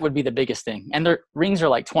 So that would be the biggest thing. And the rings are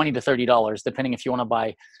like $20 to $30, depending if you want to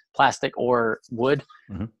buy plastic or wood.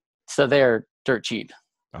 Mm-hmm. So they're dirt cheap.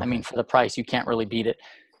 Okay. I mean, for the price, you can't really beat it.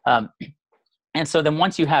 And so then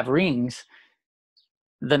once you have rings,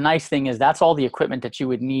 the nice thing is that's all the equipment that you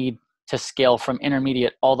would need to scale from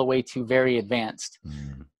intermediate all the way to very advanced.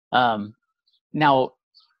 Now,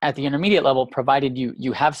 at the intermediate level, provided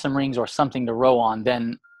you have some rings or something to row on,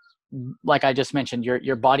 then, like I just mentioned,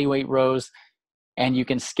 your body weight rows, and you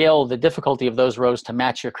can scale the difficulty of those rows to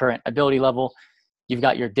match your current ability level. You've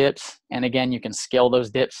got your dips, and again, you can scale those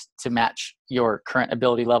dips to match your current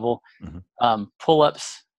ability level. Mm-hmm.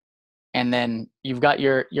 Pull-ups, and then you've got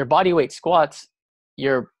your body weight squats.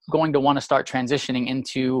 You're going to want to start transitioning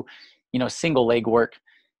into, single leg work,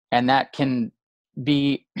 and that can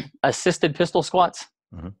be assisted pistol squats,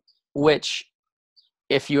 mm-hmm. which,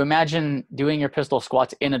 if you imagine doing your pistol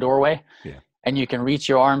squats in a doorway, and you can reach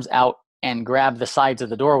your arms out and grab the sides of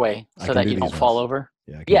the doorway so that you don't fall over.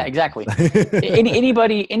 Yeah, exactly.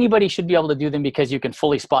 Anybody should be able to do them because you can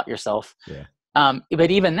fully spot yourself. Yeah.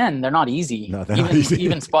 But even then, they're not easy. No, they're not easy.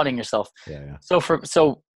 Even spotting yourself. Yeah.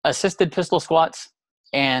 So assisted pistol squats,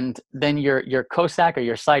 and then your Cossack or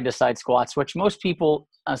your side to side squats, which most people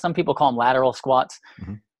Some people call them lateral squats.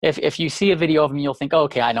 Mm-hmm. If you see a video of them, you'll think, oh,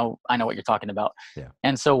 okay, I know what you're talking about. Yeah.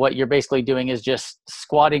 And so what you're basically doing is just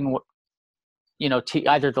squatting,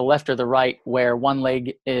 either the left or the right, where one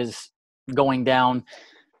leg is going down.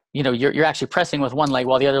 You're actually pressing with one leg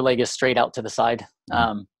while the other leg is straight out to the side.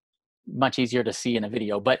 Much easier to see in a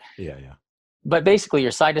video, but basically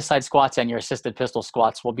your side-to-side squats and your assisted pistol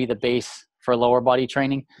squats will be the base for lower body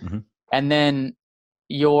training. Mm-hmm. And then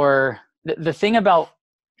the thing about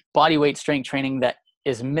body weight strength training that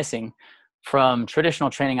is missing from traditional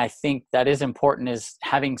training, I think that is important, is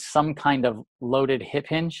having some kind of loaded hip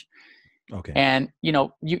hinge. Okay. And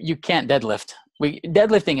you can't deadlift.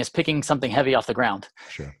 Deadlifting is picking something heavy off the ground.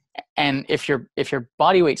 Sure. And if you're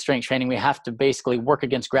body weight strength training, we have to basically work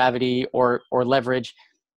against gravity or leverage.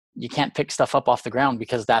 You can't pick stuff up off the ground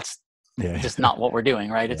because that's just not what we're doing,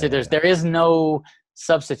 right? There is no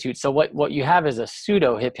substitute. So what you have is a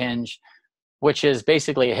pseudo hip hinge, which is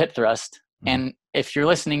basically a hip thrust. Mm-hmm. And if you're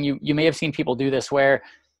listening, you may have seen people do this where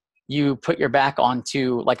you put your back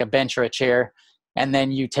onto like a bench or a chair, and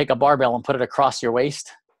then you take a barbell and put it across your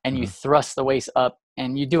waist, and you thrust the waist up,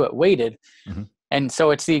 and you do it weighted. Mm-hmm. And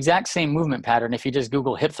so it's the exact same movement pattern if you just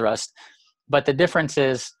Google hip thrust. But the difference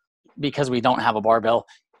is, because we don't have a barbell,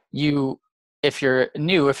 if you're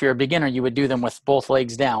a beginner, you would do them with both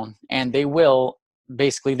legs down, and they will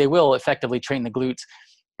effectively train the glutes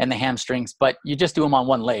and the hamstrings, but you just do them on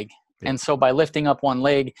one leg. Yeah. And so by lifting up one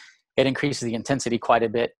leg, it increases the intensity quite a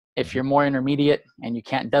bit. If you're more intermediate and you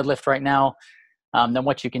can't deadlift right now, then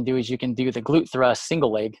what you can do is you can do the glute thrust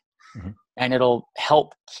single leg, and it'll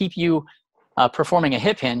help keep you performing a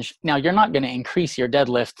hip hinge. Now, you're not going to increase your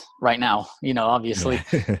deadlift right now, obviously.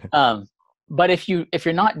 But if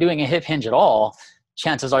you're not doing a hip hinge at all,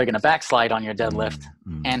 chances are you're going to backslide on your deadlift.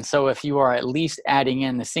 And so if you are at least adding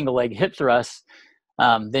in the single leg hip thrust,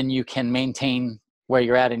 then you can maintain where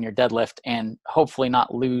you're at in your deadlift and hopefully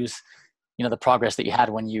not lose, the progress that you had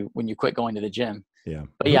when you quit going to the gym. Yeah.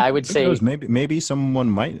 But yeah, I would say maybe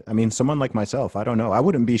someone someone like myself, I don't know. I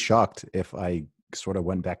wouldn't be shocked if I sort of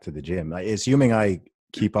went back to the gym, assuming I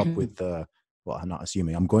keep up with well, I'm not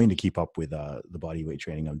assuming, I'm going to keep up with the body weight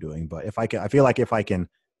training I'm doing. But I feel like if I can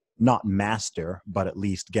not master, but at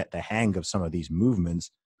least get the hang of some of these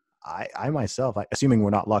movements, I myself, assuming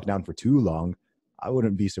we're not locked down for too long, I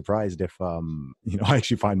wouldn't be surprised if, I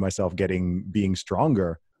actually find myself being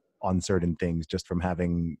stronger on certain things just from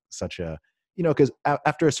having such a, because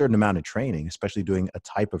after a certain amount of training, especially doing a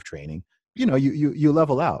type of training, you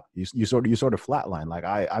level out, you sort of flatline. Like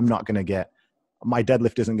I'm not going to get, my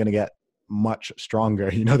deadlift isn't going to get much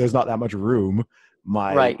stronger. There's not that much room.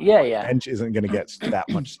 My bench isn't going to get that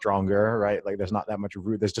much stronger, right? Like there's not that much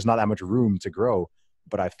room. There's just not that much room to grow.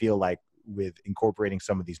 But I feel like with incorporating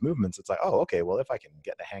some of these movements, it's like, oh, okay, well, if I can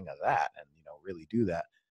get the hang of that and, really do that,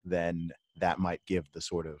 then that might give the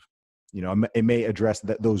sort of, it may address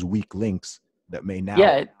those weak links that may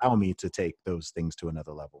now allow me to take those things to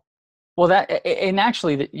another level. Well, and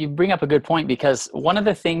actually you bring up a good point, because one of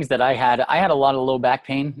the things that I had a lot of low back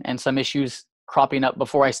pain and some issues cropping up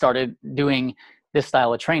before I started doing this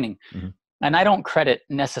style of training. Mm-hmm. And I don't credit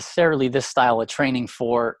necessarily this style of training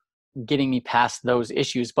for getting me past those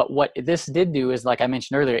issues. But what this did do is, like I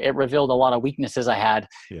mentioned earlier, it revealed a lot of weaknesses I had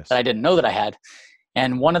that I didn't know that I had.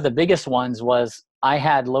 And one of the biggest ones was I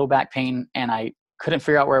had low back pain and I couldn't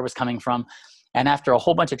figure out where it was coming from. And after a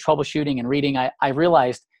whole bunch of troubleshooting and reading, I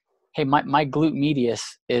realized, hey, my glute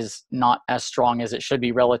medius is not as strong as it should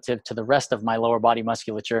be relative to the rest of my lower body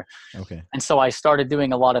musculature. Okay. And so I started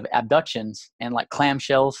doing a lot of abductions and like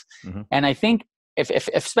clamshells. Mm-hmm. And I think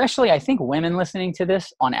especially I think women listening to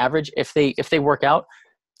this on average, if they work out,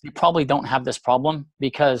 they probably don't have this problem,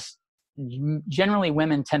 because generally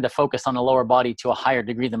women tend to focus on the lower body to a higher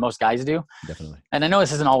degree than most guys do. Definitely. And I know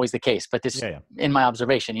this isn't always the case, but this in my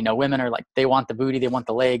observation, women are like, they want the booty, they want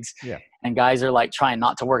the legs, and guys are like trying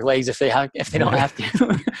not to work legs if they don't have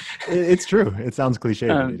to. It's true. It sounds cliche,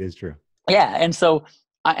 but it is true. Yeah. And so,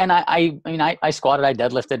 I squatted, I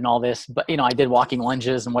deadlifted and all this, but I did walking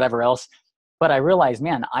lunges and whatever else. But I realized,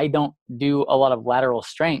 man, I don't do a lot of lateral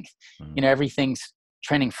strength. Mm. Everything's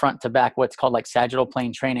training front to back, what's called like sagittal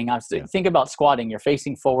plane training. Think about squatting, you're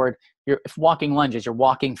facing forward. You're walking lunges, you're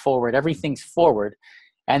walking forward. Everything's forward.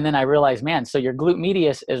 And then I realized, man, so your glute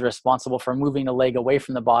medius is responsible for moving the leg away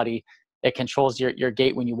from the body. It controls your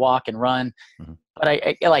gait when you walk and run. Mm-hmm.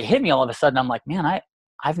 But it like hit me all of a sudden. I'm like, man,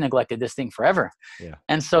 I've neglected this thing forever. Yeah.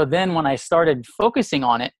 And so then when I started focusing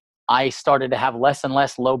on it, I started to have less and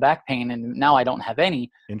less low back pain, and now I don't have any.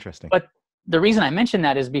 Interesting. But the reason I mention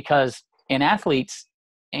that is because in athletes,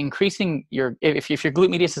 increasing if your glute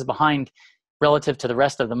medius is behind relative to the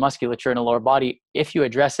rest of the musculature in the lower body, if you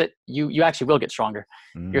address it, you actually will get stronger.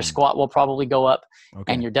 Your squat will probably go up,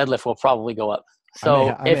 and your deadlift will probably go up. So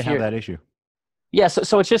I may have that issue. Yeah.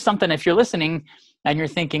 So it's just something, if you're listening and you're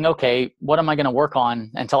thinking, okay, what am I going to work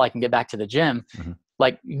on until I can get back to the gym?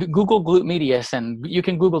 Like Google glute medius, and you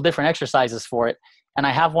can Google different exercises for it. And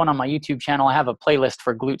I have one on my YouTube channel. I have a playlist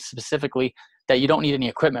for glutes specifically that you don't need any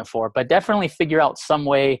equipment for, but definitely figure out some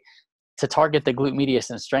way to target the glute medius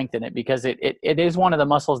and strengthen it, because it is one of the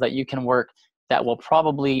muscles that you can work that will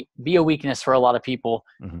probably be a weakness for a lot of people,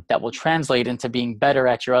 that will translate into being better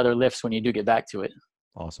at your other lifts when you do get back to it.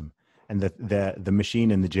 Awesome. And the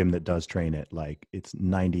machine in the gym that does train it, like it's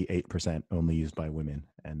 98% only used by women.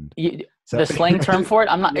 And the slang term for it,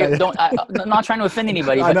 I'm not trying to offend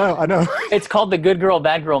anybody. But I know. It's called the good girl,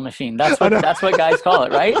 bad girl machine. That's what guys call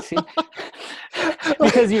it, right? See?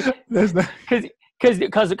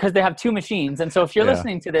 Because they have two machines, and so if you're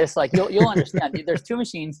listening to this, like you'll understand. There's two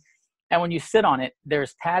machines, and when you sit on it,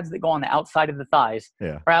 there's pads that go on the outside of the thighs,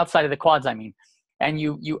 or outside of the quads, I mean. And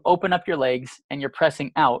you open up your legs and you're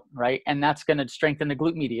pressing out, right? And that's going to strengthen the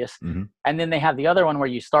glute medius. And then they have the other one where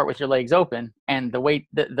you start with your legs open and the weight,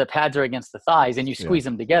 the pads are against the thighs, and you squeeze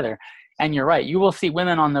them together. And you're right. You will see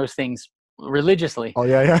women on those things religiously. Oh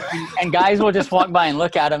yeah. And guys will just walk by and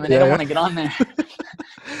look at them, and they don't want to get on there.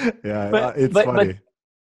 It's funny.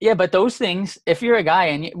 But those things, if you're a guy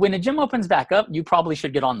and when the gym opens back up, you probably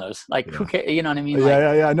should get on those. Like, who cares? You know what I mean?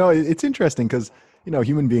 No, it's interesting because,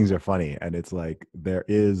 human beings are funny, and it's like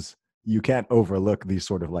you can't overlook these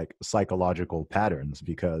sort of like psychological patterns,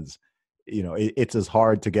 because, it's as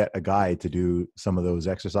hard to get a guy to do some of those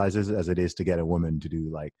exercises as it is to get a woman to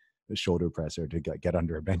do like a shoulder press or to get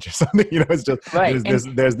under a bench or something. It's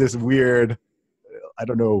just, there's this weird, I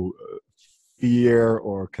don't know, fear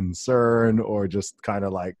or concern, or just kind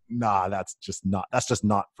of like, nah, that's just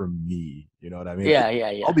not for me. You know what I mean?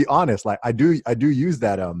 Yeah. I'll be honest. Like I do use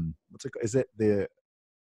that, what's it called? Is it the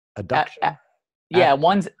adduction?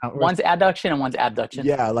 One's adduction and one's abduction.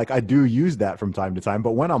 Yeah. Like I do use that from time to time,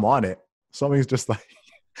 but when I'm on it, something's just like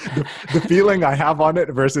the feeling I have on it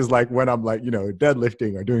versus like when I'm like,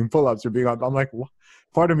 deadlifting or doing pull-ups or being on, I'm like,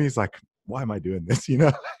 part of me is like, why am I doing this?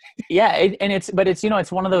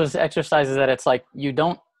 It's one of those exercises that it's like, you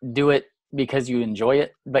don't do it because you enjoy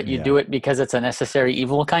it, but you do it because it's a necessary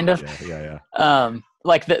evil, kind of.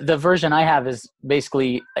 Like the version I have is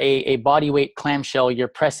basically a body weight clamshell. You're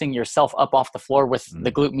pressing yourself up off the floor with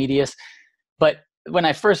the glute medius. But when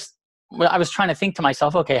I was trying to think to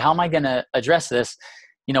myself, okay, how am I going to address this,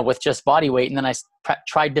 with just body weight? And then I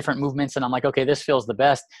tried different movements, and I'm like, okay, this feels the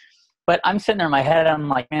best. But I'm sitting there in my head, I'm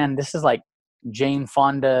like, man, this is like Jane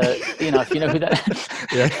Fonda, if you know who that is.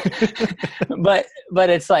 But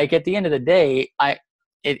it's like, at the end of the day,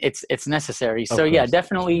 it's necessary. So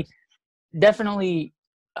definitely.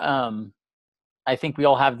 I think we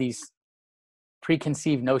all have these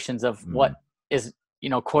preconceived notions of what is,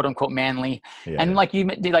 quote unquote manly. And like you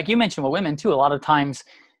mentioned with women too, a lot of times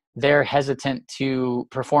they're hesitant to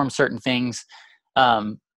perform certain things.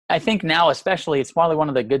 I think now, especially, it's probably one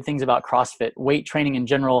of the good things about CrossFit. Weight training in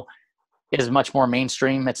general is much more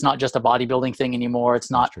mainstream. It's not just a bodybuilding thing anymore.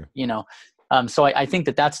 It's not, so I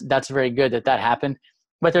think that's very good that happened.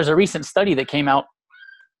 But there's a recent study that came out,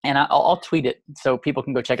 and I'll tweet it so people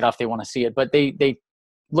can go check it out if they want to see it. But they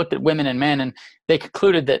looked at women and men, and they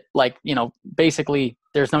concluded that, like, basically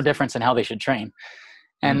there's no difference in how they should train.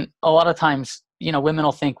 And a lot of times, women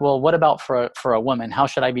will think, well, what about for a woman? How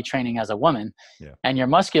should I be training as a woman? And your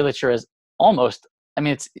musculature is almost,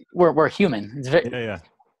 we're human. It's very,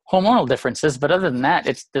 hormonal differences, but other than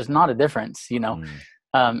that, there's not a difference,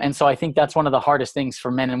 and so I think that's one of the hardest things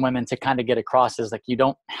for men and women to kind of get across, is like, you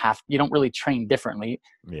don't really train differently.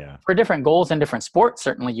 For different goals and different sports,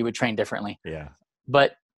 certainly you would train differently.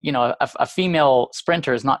 But a female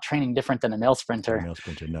sprinter is not training different than a male sprinter.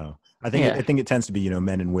 No. I think it tends to be,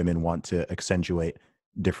 men and women want to accentuate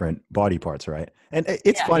different body parts, right? And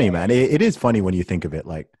it's funny, man. It is funny when you think of it.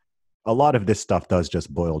 Like, a lot of this stuff does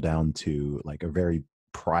just boil down to like a very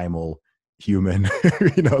primal human,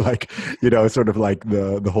 sort of like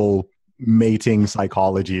the whole mating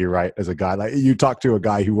psychology, right? As a guy, like, you talk to a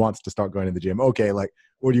guy who wants to start going to the gym. Okay, like,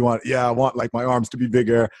 what do you want? Yeah, I want like my arms to be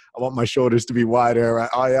bigger. I want my shoulders to be wider. Right?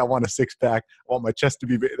 Oh yeah, I want a six pack. I want my chest to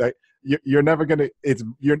be big. Like, you're never gonna.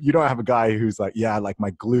 You don't have a guy who's like, yeah, like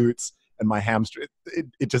my glutes and my hamstring.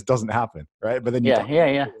 It just doesn't happen, right? But then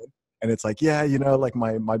and it's like, like I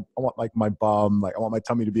want like my bum, like I want my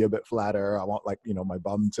tummy to be a bit flatter. I want like, my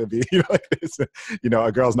bum to be like this.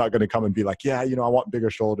 A girl's not going to come and be like, yeah, I want bigger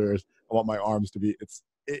shoulders. I want my arms to be.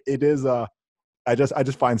 It is. I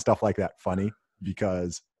just find stuff like that funny,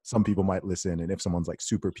 because some people might listen, and if someone's like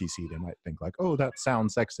super PC, they might think like, oh, that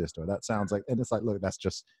sounds sexist, or that sounds like, and it's like, look, that's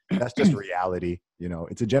just reality. You know,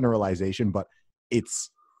 it's a generalization, but it's,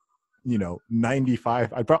 you know,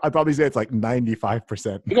 95, I'd probably say it's like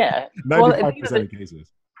 95%. Yeah. 95% of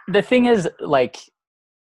cases. The thing is, like,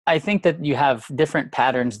 I think that you have different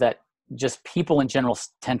patterns that just people in general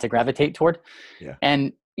tend to gravitate toward. Yeah.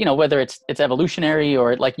 And, you know, whether it's evolutionary,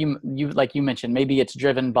 or like you mentioned, maybe it's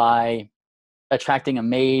driven by attracting a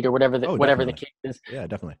mate or whatever the case is. Yeah,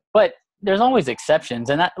 definitely. But there's always exceptions.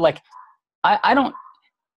 And that, like, I don't,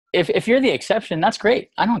 if you're the exception, that's great.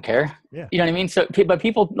 I don't care. Yeah. You know what I mean? So, but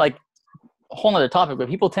people, like, a whole nother topic, but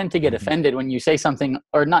people tend to get offended when you say something,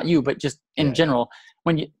 or not you, but just in general,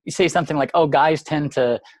 when you say something like, oh, guys tend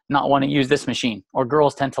to not want to use this machine, or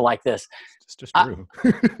girls tend to like this. It's just true.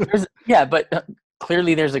 But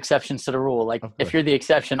clearly there's exceptions to the rule. Like, if you're the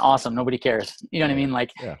exception, awesome. Nobody cares. You know what I mean?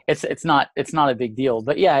 Like, it's not a big deal.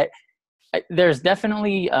 But yeah, there's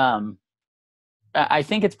definitely, I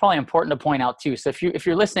think it's probably important to point out too. So if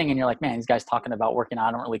you're listening and you're like, man, these guys talking about working out,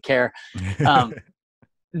 I don't really care.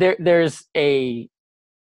 There's a,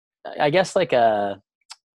 I guess, like a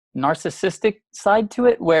narcissistic side to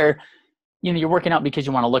it, where, you know, you're working out because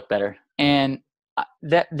you want to look better. And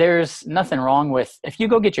that there's nothing wrong with, if you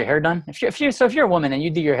go get your hair done, if you're a woman and you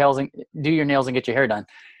do your nails and get your hair done,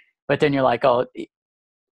 but then you're like, oh,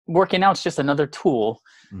 working out's just another tool.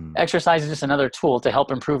 Exercise is just another tool to help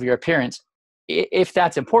improve your appearance, if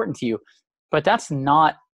that's important to you. But that's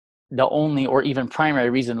not the only or even primary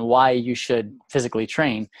reason why you should physically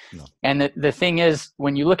train. No. And the thing is,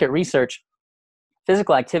 when you look at research,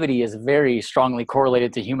 physical activity is very strongly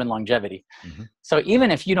correlated to human longevity. So even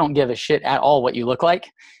if you don't give a shit at all what you look like,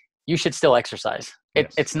 you should still exercise.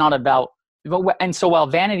 It's not about, and so while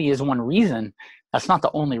vanity is one reason, that's not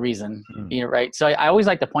the only reason, you know, right? So I always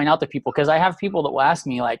like to point out to people, because I have people that will ask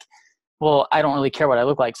me like, well, I don't really care what I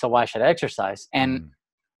look like, so why should I exercise? And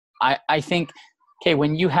I think, okay,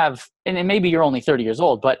 when you have, and maybe you're only 30 years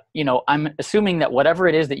old, but, you know, I'm assuming that whatever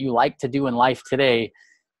it is that you like to do in life today,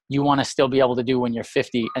 you want to still be able to do when you're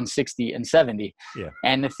 50 and 60 and 70. Yeah.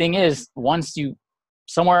 And the thing is, once you,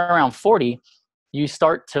 somewhere around 40, you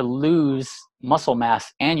start to lose muscle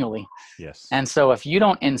mass annually. Yes. And so if you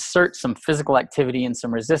don't insert some physical activity and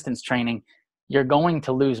some resistance training, you're going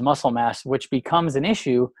to lose muscle mass, which becomes an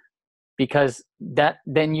issue, because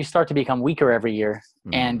then you start to become weaker every year,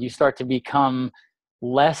 and you start to become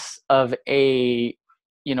less of a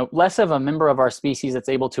member of our species that's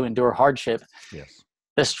able to endure hardship. Yes.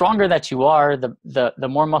 The stronger that you are, the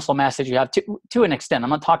more muscle mass that you have, to an extent. I'm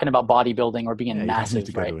not talking about bodybuilding or being massive.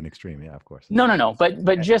 You don't need to go to an extreme, yeah, of course. No.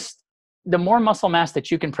 But just the more muscle mass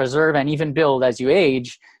that you can preserve and even build as you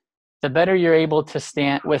age, the better you're able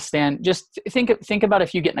to withstand. Just think about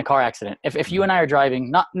if you get in a car accident. If you and I are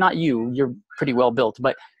driving, not you, you're pretty well built,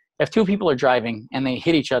 but if two people are driving and they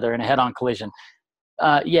hit each other in a head-on collision,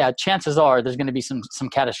 chances are there's going to be some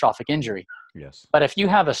catastrophic injury. Yes. But if you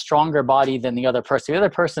have a stronger body than the other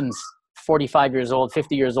person's 45 years old,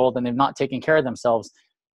 50 years old, and they've not taken care of themselves,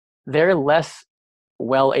 they're less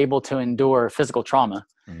well able to endure physical trauma,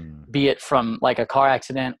 be it from like a car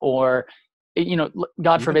accident or, you know,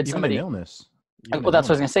 God forbid somebody illness. Well, that's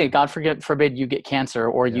what I was going to say. God forbid you get cancer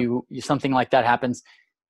or you something like that happens.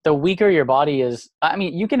 The weaker your body is, I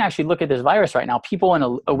mean, you can actually look at this virus right now. People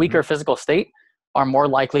in a weaker physical state are more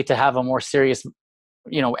likely to have a more serious,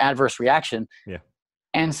 you know, adverse reaction. Yeah.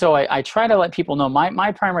 And so I try to let people know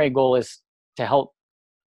my primary goal is to help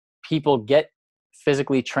people get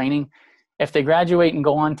physically training. If they graduate and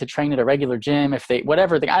go on to train at a regular gym, if they,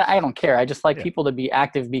 whatever, I don't care. I just like people to be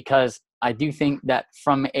active, because I do think that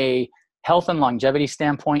from a health and longevity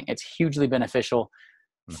standpoint, it's hugely beneficial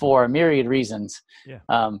for a myriad reasons. Yeah.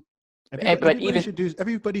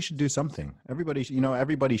 Everybody should do something.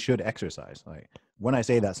 Everybody should exercise. Like, when I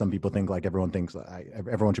say that, some people think like everyone thinks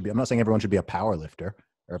everyone should be. I'm not saying everyone should be a power lifter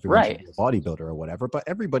or everyone should be a bodybuilder or whatever, but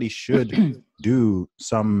everybody should do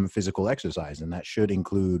some physical exercise, and that should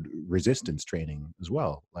include resistance training as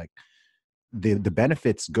well. Like, the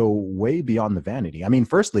benefits go way beyond the vanity. I mean,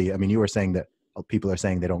 firstly, you were saying that people are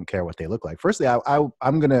saying they don't care what they look like. Firstly,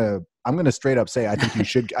 I'm gonna straight up say I think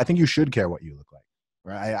you should care what you look like.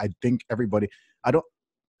 Right? I think everybody. I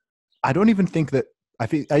don't even think that. I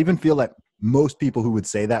even feel like most people who would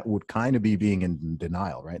say that would kind of be being in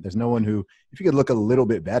denial. Right? There's no one who, if you could look a little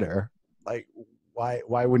bit better, like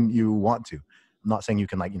why wouldn't you want to? I'm not saying you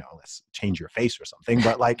can let's change your face or something,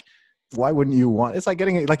 but like, why wouldn't you want? It's like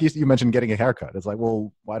getting, like you mentioned, getting a haircut. It's like,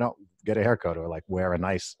 well, why don't get a haircut, or like wear a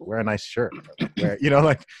nice shirt, or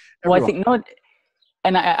like, well, I think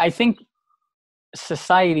and I think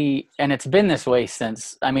society, and it's been this way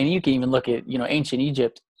since, I mean, you can even look at, ancient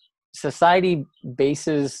Egypt. Society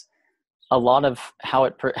bases a lot of how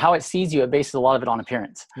it sees you. It bases a lot of it on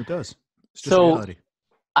appearance. It does. It's just so reality.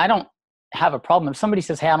 I don't have a problem if somebody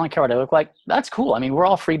says, hey, I don't care what I look like. That's cool. I mean, we're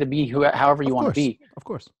all free to be however you want to be. Of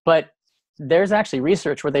course. But there's actually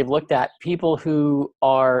research where they've looked at people who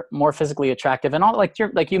are more physically attractive, and all, like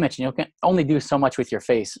you mentioned, you can only do so much with your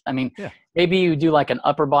face. I mean, maybe you do like an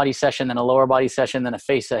upper body session, then a lower body session, then a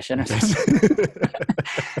face session or something.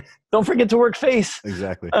 Don't forget to work face.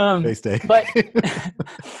 Exactly. Face day.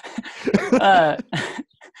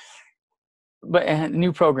 But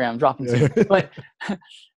new program dropping soon.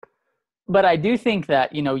 But I do think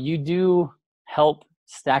that, you do help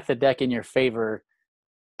stack the deck in your favor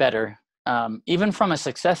better. Even from a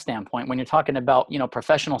success standpoint, when you're talking about,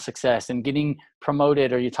 professional success and getting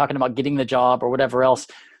promoted, or you're talking about getting the job or whatever else,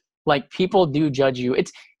 like, people do judge you.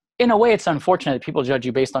 It's, in a way, it's unfortunate that people judge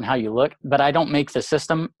you based on how you look, but I don't make the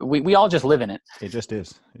system. We all just live in it. It just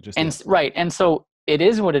is. Right. And so it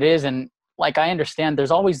is what it is. And like, I understand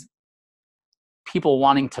there's always people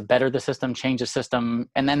wanting to better the system, change the system.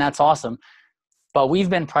 And then that's awesome. But we've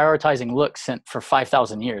been prioritizing looks for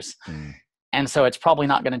 5,000 years. And so it's probably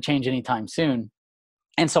not going to change anytime soon.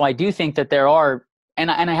 And so I do think that there are,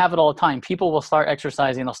 and I have it all the time, people will start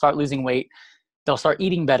exercising, they'll start losing weight, they'll start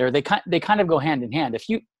eating better. They kind of go hand in hand.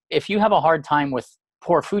 If you have a hard time with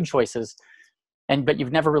poor food choices, but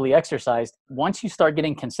you've never really exercised, once you start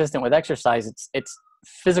getting consistent with exercise, it's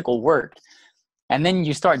physical work. And then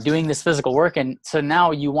you start doing this physical work. And so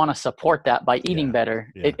now you want to support that by eating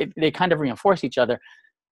better. Yeah. They kind of reinforce each other.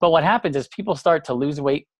 But what happens is people start to lose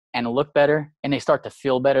weight and look better, and they start to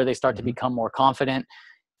feel better. They start to become more confident.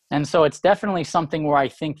 And so it's definitely something where I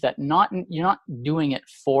think that you're not doing it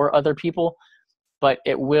for other people, but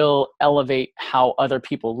it will elevate how other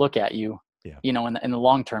people look at you, in the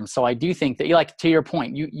long term. So I do think that, like, to your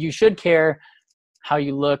point, you should care how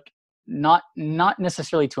you look, not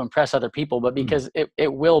necessarily to impress other people, but because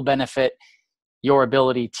it will benefit your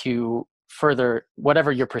ability to further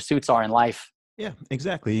whatever your pursuits are in life. Yeah,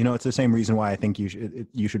 exactly. It's the same reason why I think you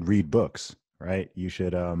should read books, right? You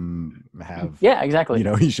should have. Yeah, exactly.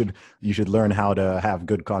 You should learn how to have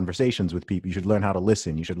good conversations with people. You should learn how to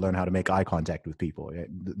listen. You should learn how to make eye contact with people.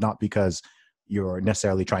 Not because you're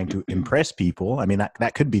necessarily trying to impress people. I mean,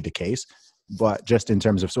 that could be the case, but just in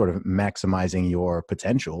terms of sort of maximizing your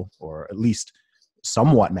potential, or at least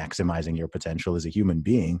somewhat maximizing your potential as a human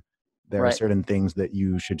being, there are certain things that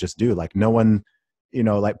you should just do. Like, no one,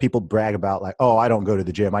 like, people brag about, like, oh, I don't go to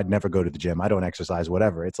the gym. I'd never go to the gym. I don't exercise,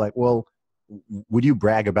 whatever. It's like, well, would you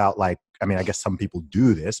brag about, like, I mean, I guess some people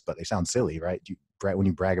do this, but they sound silly, right? When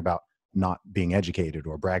you brag about not being educated,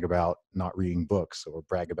 or brag about not reading books, or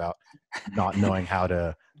brag about not knowing how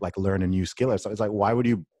to, like, learn a new skill. So it's like, why would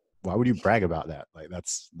you brag about that? Like,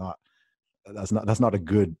 that's not a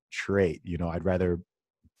good trait. I'd rather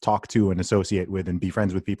talk to and associate with and be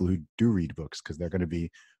friends with people who do read books, because they're going to be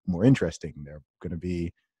more interesting. They're going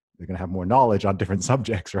to have more knowledge on different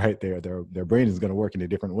subjects, right? Their brain is going to work in a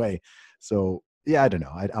different way. So yeah, I don't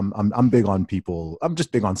know. I'm big on people. I'm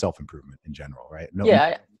just big on self-improvement in general, right?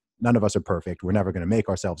 None of us are perfect. We're never going to make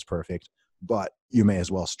ourselves perfect, but you may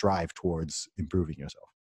as well strive towards improving yourself.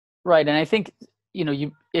 Right. And I think,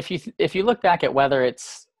 if you look back at whether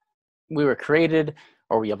we were created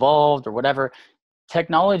or we evolved or whatever,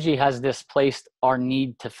 technology has displaced our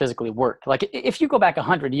need to physically work. Like, if you go back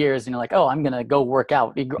 100 years and you're like, oh, I'm going to go work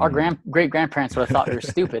out, our great-grandparents would have thought you're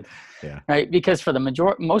stupid, right? Because for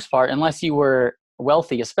the most part, unless you were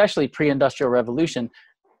wealthy, especially pre-industrial revolution,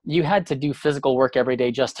 you had to do physical work every day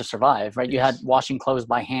just to survive, right? Yes. You had washing clothes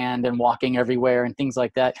by hand and walking everywhere and things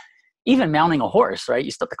like that. Even mounting a horse, right? You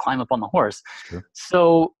still have to climb up on the horse. Sure.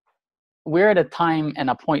 So we're at a time and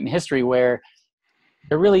a point in history where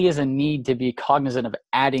there really is a need to be cognizant of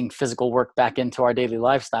adding physical work back into our daily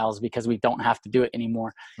lifestyles, because we don't have to do it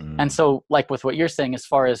anymore. And so, like with what you're saying, as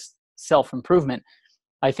far as self-improvement,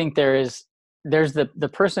 I think there's the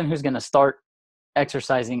person who's going to start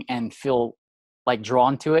exercising and feel like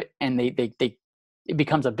drawn to it, and it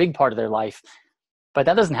becomes a big part of their life. But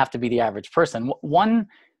that doesn't have to be the average person.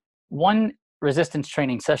 One resistance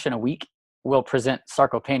training session a week will present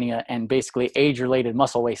sarcopenia and basically age-related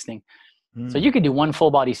muscle wasting. So you could do one full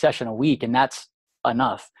body session a week, and that's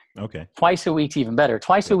enough. Okay. Twice a week's even better.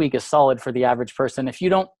 Twice a week is solid for the average person. If you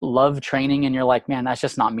don't love training and you're like, man, that's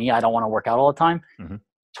just not me, I don't want to work out all the time,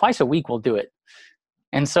 twice a week will do it.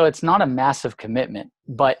 And so it's not a massive commitment.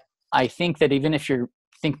 But I think that even if you're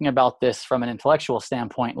thinking about this from an intellectual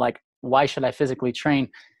standpoint, like, why should I physically train?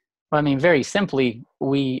 Well, I mean, very simply,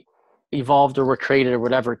 we evolved or were created or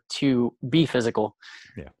whatever to be physical.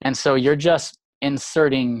 Yeah. And so you're just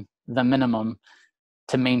inserting the minimum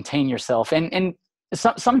to maintain yourself. And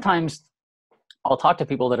sometimes I'll talk to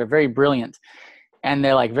people that are very brilliant and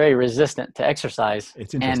they're like very resistant to exercise.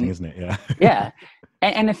 It's interesting, isn't it? Yeah. Yeah.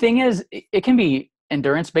 And the thing is, it can be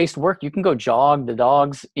endurance-based work. You can go jog the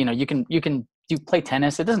dogs, you can play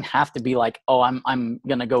tennis. It doesn't have to be like, oh, I'm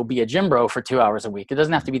going to go be a gym bro for 2 hours a week. It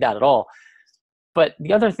doesn't have to be that at all. But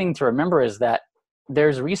the other thing to remember is that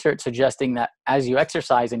there's research suggesting that as you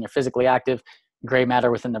exercise and you're physically active, gray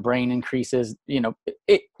matter within the brain increases. Your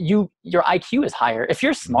IQ is higher. If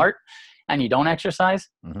you're smart and you don't exercise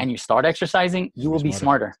and you start exercising, you will be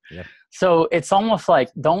smarter. Yeah. So it's almost like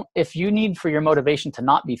if you need for your motivation to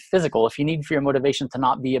not be physical, if you need for your motivation to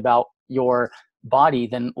not be about your body,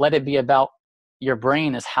 then let it be about your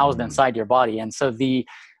brain is housed inside your body. And so the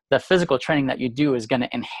physical training that you do is going to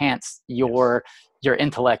enhance your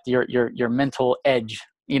intellect, your mental edge.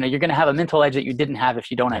 You're going to have a mental edge that you didn't have if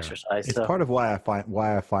you don't exercise. It's part of why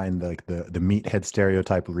I find like the meathead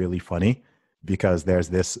stereotype really funny, because there's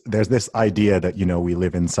this idea that, we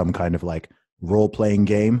live in some kind of like role-playing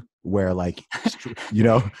game where like, you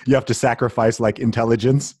have to sacrifice like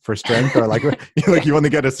intelligence for strength, or like you only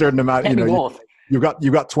get a certain amount,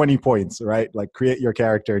 you've got 20 points, right? Like create your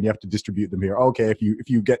character and you have to distribute them here. Okay. If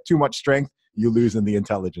you get too much strength, you lose in the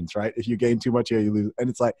intelligence, right? If you gain too much here, you lose. And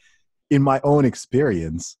it's like, in my own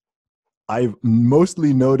experience, I've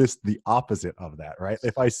mostly noticed the opposite of that, right?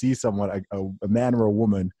 If I see someone, a man or a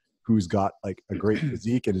woman who's got like a great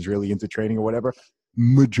physique and is really into training or whatever,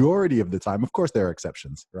 majority of the time, of course there are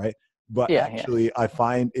exceptions, right? But I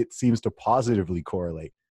find it seems to positively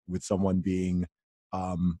correlate with someone being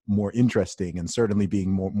more interesting, and certainly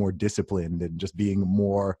being more disciplined, and just being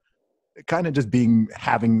more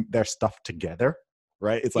having their stuff together,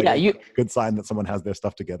 right? It's like a good sign that someone has their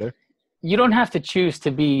stuff together. You don't have to choose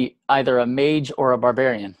to be either a mage or a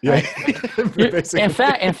barbarian. Right? In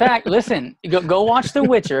fact, listen, go watch The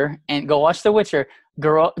Witcher, and go watch The Witcher.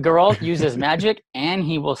 Geralt uses magic and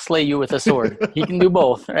he will slay you with a sword. He can do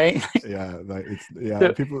both, right?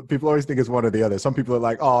 People always think it's one or the other. Some people are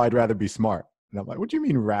like, oh, I'd rather be smart. And I'm like, what do you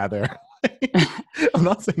mean rather? I'm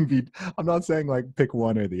not saying like pick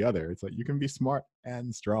one or the other. It's like you can be smart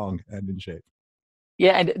and strong and in shape.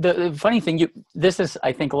 Yeah, and the funny thing, this is,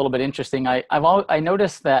 I think, a little bit interesting. I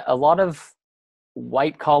noticed that a lot of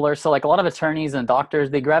white collar, so like a lot of attorneys and doctors,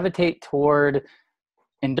 they gravitate toward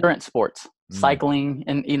endurance sports, cycling,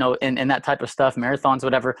 and and that type of stuff, marathons,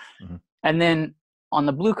 whatever. And then on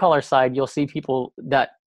the blue collar side, you'll see people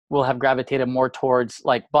that will have gravitated more towards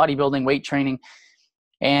like bodybuilding, weight training.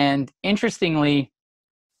 And interestingly,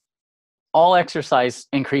 all exercise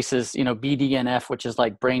increases, BDNF, which is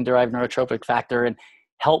like brain-derived neurotrophic factor, and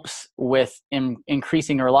helps with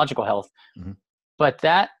increasing neurological health. But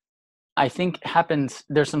that, I think, happens.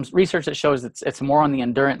 There's some research that shows it's more on the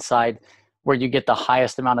endurance side where you get the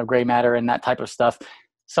highest amount of gray matter and that type of stuff.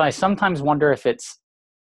 So I sometimes wonder if it's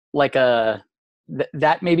like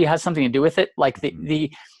that maybe has something to do with it. Like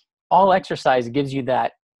the all exercise gives you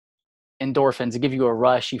that endorphins, it gives you a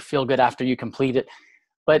rush. You feel good after you complete it.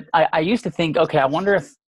 But I used to think, okay, I wonder if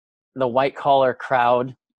the white collar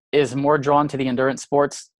crowd is more drawn to the endurance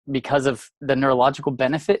sports because of the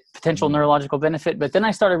potential neurological benefit. But then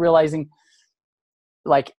I started realizing,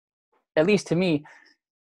 like, at least to me,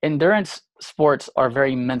 endurance sports are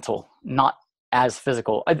very mental, not as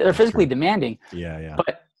physical. They're physically demanding. Yeah.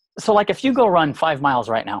 But so like if you go run 5 miles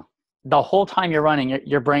right now, the whole time you're running,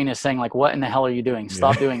 your brain is saying like, what in the hell are you doing?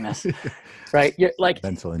 Stop doing this. Right? You're like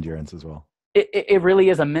mental endurance as well. It really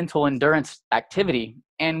is a mental endurance activity.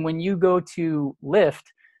 And when you go to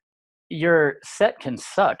lift, your set can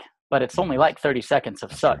suck, but it's only like 30 seconds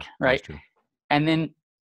of suck, right? And then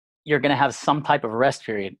you're going to have some type of rest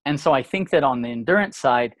period. And so I think that on the endurance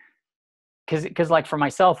side, because like for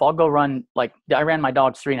myself, I'll go run, like I ran my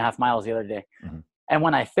dogs 3.5 miles the other day. And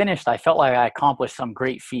when I finished, I felt like I accomplished some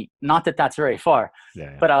great feat. Not that that's very far,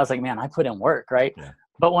 but I was like, man, I put in work, right?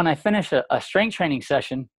 But when I finish a strength training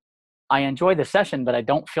session, I enjoy the session, but I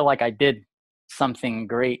don't feel like I did something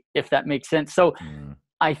great, if that makes sense. So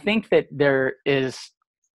I think that there is,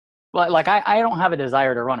 like I don't have a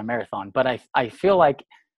desire to run a marathon, but I feel like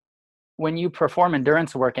when you perform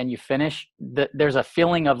endurance work and you finish, there's a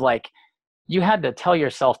feeling of like you had to tell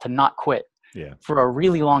yourself to not quit for a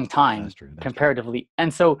really long time. That's comparatively.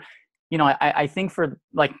 And so, I think for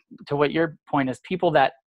like, to what your point is, people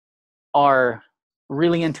that are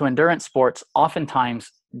really into endurance sports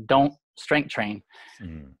oftentimes don't strength train.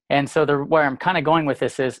 And so where I'm kind of going with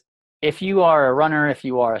this is, if you are a runner, if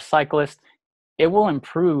you are a cyclist, it will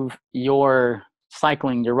improve your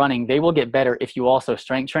cycling, you're running, they will get better if you also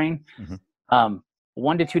strength train.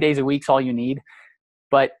 1 to 2 days a week is all you need.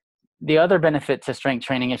 But the other benefit to strength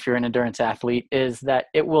training, if you're an endurance athlete, is that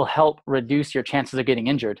it will help reduce your chances of getting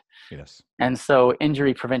injured. Yes. And so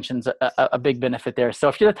injury prevention's a big benefit there. So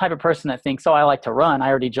if you're the type of person that thinks, oh, I like to run, I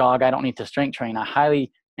already jog, I don't need to strength train, I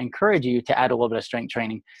highly encourage you to add a little bit of strength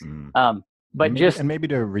training. But maybe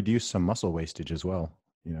to reduce some muscle wastage as well.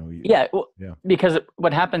 Because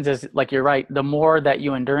what happens is, like, you're right, the more that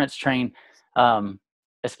you endurance train,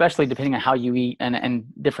 especially depending on how you eat and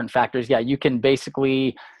different factors, you can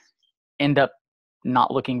basically end up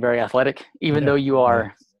not looking very athletic, even though you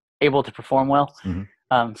are able to perform well.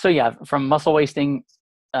 From muscle wasting,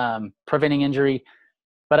 preventing injury.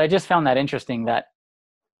 But I just found that interesting that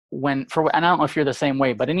and I don't know if you're the same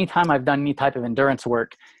way, but anytime I've done any type of endurance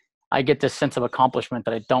work, I get this sense of accomplishment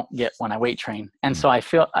that I don't get when I weight train. And so I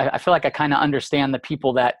feel like I kind of understand the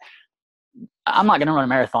people that, I'm not going to run a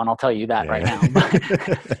marathon, I'll tell you that right now.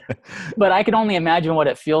 But I can only imagine what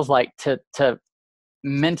it feels like to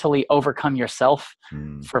mentally overcome yourself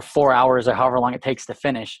for 4 hours or however long it takes to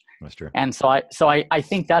finish. That's true. And so I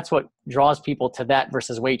think that's what draws people to that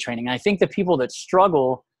versus weight training. And I think the people that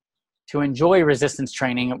struggle to enjoy resistance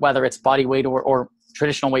training, whether it's body weight or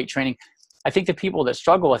traditional weight training, I think the people that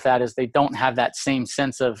struggle with that is they don't have that same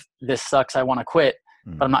sense of, this sucks, I want to quit,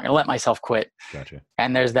 but I'm not going to let myself quit. Gotcha.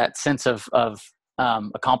 And there's that sense of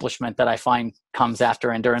accomplishment that I find comes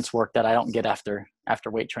after endurance work that I don't get after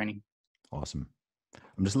weight training. Awesome.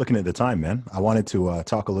 I'm just looking at the time, man. I wanted to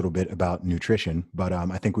talk a little bit about nutrition, but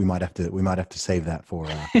I think we might have to save that for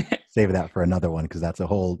another one, because that's a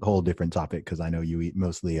whole different topic. Because I know you eat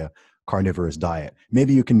mostly a carnivorous diet.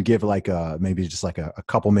 Maybe you can give a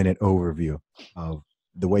couple minute overview of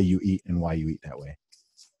the way you eat and why you eat that way.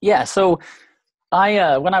 Yeah. So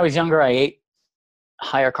I when I was younger, I ate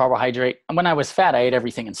higher carbohydrate, and when I was fat, I ate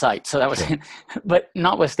everything in sight. So that was, but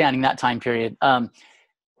notwithstanding that time period,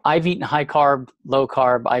 I've eaten high carb, low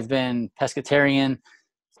carb. I've been pescatarian,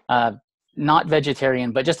 not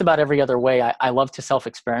vegetarian, but just about every other way. I love to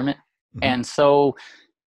self-experiment. And so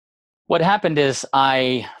what happened is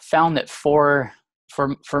I found that for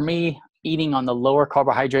me, eating on the lower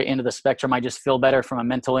carbohydrate end of the spectrum, I just feel better from a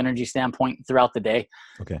mental energy standpoint throughout the day.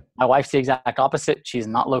 Okay. My wife's the exact opposite. She's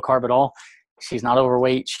not low carb at all. She's not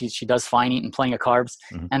overweight. She does fine eating plenty of carbs.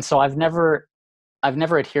 And so I've never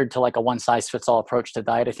adhered to like a one size fits all approach to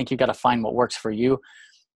diet. I think you got to find what works for you.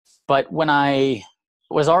 But when I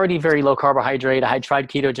was already very low carbohydrate, I had tried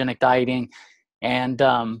ketogenic dieting, and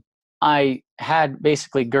I had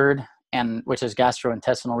basically GERD, which is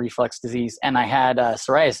gastrointestinal reflux disease, and I had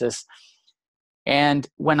psoriasis. And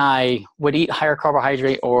when I would eat higher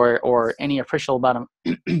carbohydrate or any appreciable amount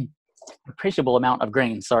of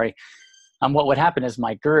grain, what would happen is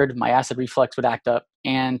my GERD, my acid reflux, would act up,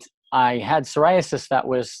 and I had psoriasis that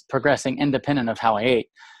was progressing independent of how I ate.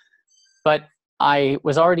 But I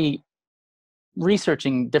was already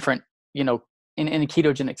researching different, in the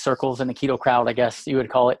ketogenic circles, in the keto crowd, I guess you would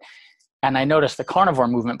call it. And I noticed the carnivore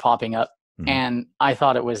movement popping up, and I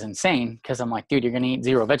thought it was insane, because I'm like, dude, you're going to eat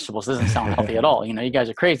zero vegetables. This doesn't sound healthy at all. You guys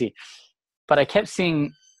are crazy. But I kept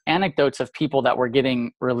seeing anecdotes of people that were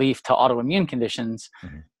getting relief to autoimmune conditions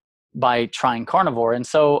by trying carnivore. And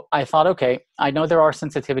so I thought, okay, I know there are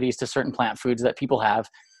sensitivities to certain plant foods that people have.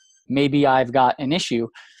 Maybe I've got an issue.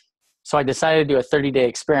 So I decided to do a 30-day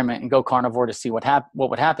experiment and go carnivore to see what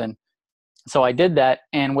would happen. So I did that.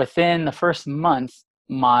 And within the first month,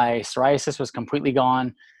 my psoriasis was completely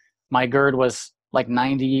gone. My GERD was like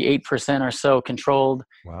 98% or so controlled.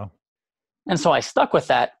 Wow. And so I stuck with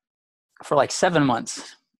that for like 7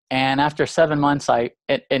 months. And after 7 months,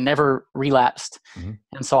 it never relapsed.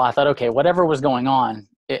 And so I thought, okay, whatever was going on,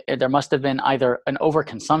 there must have been either an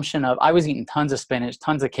overconsumption of, I was eating tons of spinach,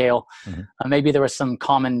 tons of kale. Maybe there was some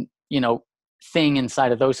common, thing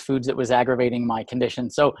inside of those foods that was aggravating my condition.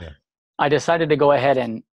 So I decided to go ahead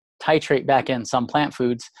and titrate back in some plant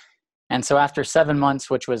foods. And so after 7 months,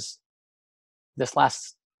 which was this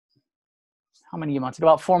last, how many months ago?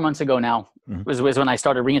 About 4 months ago now, was when I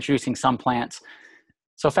started reintroducing some plants.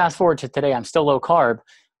 So fast forward to today, I'm still low carb,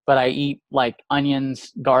 but I eat like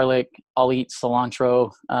onions, garlic, I'll eat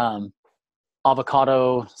cilantro,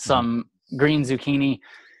 avocado, some green zucchini.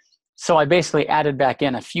 So I basically added back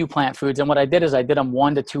in a few plant foods. And what I did is I did them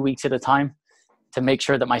 1 to 2 weeks at a time to make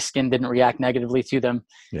sure that my skin didn't react negatively to them.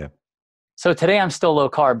 Yeah. So today I'm still low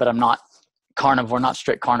carb, but I'm not carnivore, not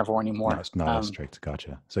strict carnivore anymore. No, it's not as strict.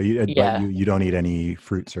 Gotcha. So you don't eat any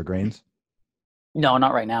fruits or grains? No,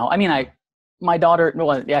 not right now. I mean, my daughter,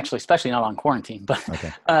 well, actually, especially not on quarantine,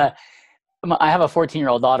 but I have a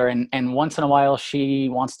 14-year-old daughter, and once in a while she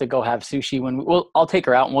wants to go have sushi. I'll take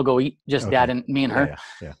her out and we'll go eat, just dad and me and her.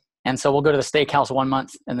 Yeah. And so we'll go to the steakhouse one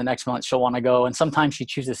month, and the next month she'll want to go. And sometimes she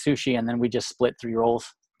chooses sushi, and then we just split 3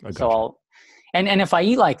 rolls. Gotcha. So and if I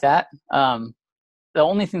eat like that, the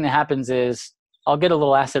only thing that happens is I'll get a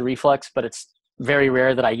little acid reflux, but it's very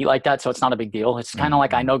rare that I eat like that. So it's not a big deal. It's kind of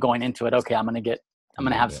like, I know going into it, okay, I'm going to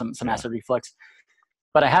have some acid reflux,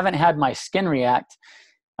 but I haven't had my skin react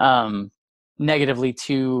negatively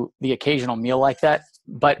to the occasional meal like that.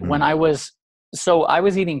 But when I was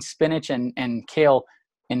eating spinach and kale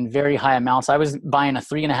in very high amounts. I was buying a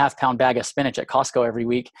 3.5 pound bag of spinach at Costco every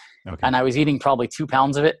week. And I was eating probably 2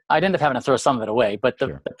 pounds of it. I'd end up having to throw some of it away, but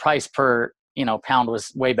the price per, pound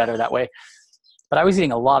was way better that way. But I was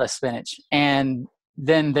eating a lot of spinach. And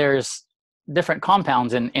then there's different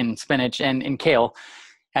compounds in spinach and in kale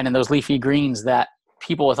and in those leafy greens that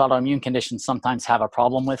people with autoimmune conditions sometimes have a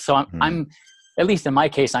problem with. So I'm at least in my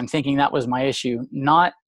case, I'm thinking that was my issue,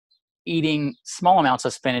 not eating small amounts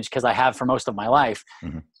of spinach because I have for most of my life.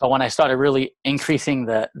 But when I started really increasing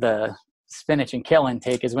the spinach and kale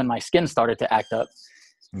intake is when my skin started to act up.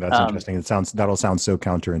 That's interesting. That'll sound so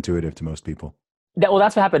counterintuitive to most people. That's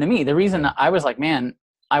what happened to me. The reason I was like, man,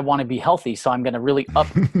 I want to be healthy, so I'm going to really up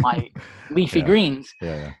my leafy greens.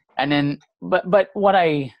 And then, but what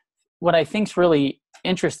I think's really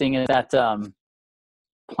interesting is that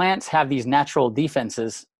plants have these natural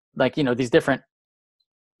defenses, like these different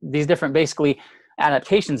basically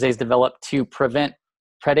adaptations they've developed to prevent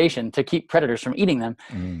predation, to keep predators from eating them.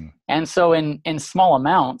 And so in small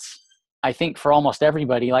amounts, I think for almost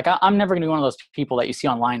everybody, like I'm never going to be one of those people that you see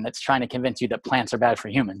online that's trying to convince you that plants are bad for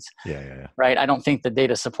humans. Right? I don't think the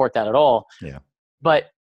data support that at all.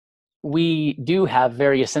 But we do have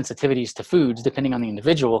various sensitivities to foods depending on the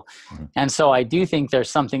individual. And so I do think there's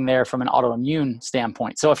something there from an autoimmune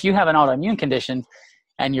standpoint. So if you have an autoimmune condition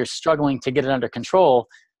and you're struggling to get it under control,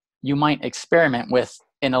 you might experiment with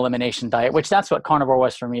an elimination diet, which that's what carnivore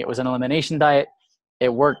was for me. It was an elimination diet.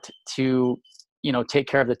 It worked to, take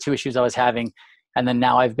care of the 2 issues I was having. And then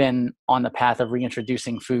now I've been on the path of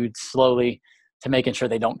reintroducing foods slowly to making sure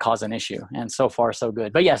they don't cause an issue. And so far, so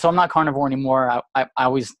good. But so I'm not carnivore anymore. I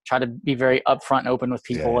always try to be very upfront and open with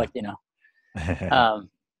people,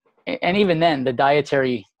 and even then the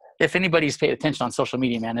dietary, if anybody's paid attention on social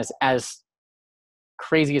media, man, is as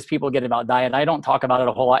crazy as people get about diet. I don't talk about it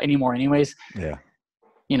a whole lot anymore anyways.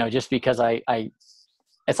 Just because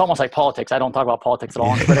it's almost like politics. I don't talk about politics at all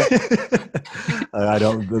on Twitter. I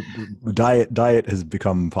don't, the diet has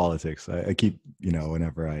become politics. I keep,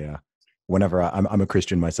 whenever I'm a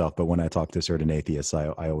Christian myself, but when I talk to certain atheists, I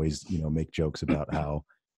always, make jokes about how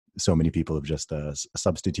so many people have just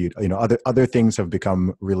substitute, other things have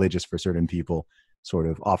become religious for certain people, sort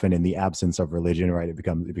of often in the absence of religion, right? It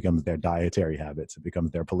becomes their dietary habits. It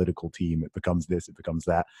becomes their political team. It becomes this, it becomes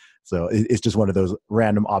that. So it's just one of those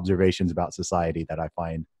random observations about society that I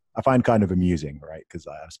find kind of amusing, right? Because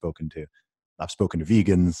I've spoken to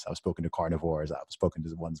vegans, I've spoken to carnivores, I've spoken to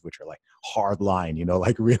the ones which are like hard line,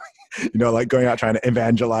 like really, like going out trying to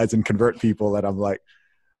evangelize and convert people, that I'm like,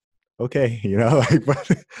 okay,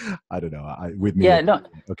 but I don't know.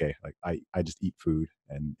 Okay, like I just eat food,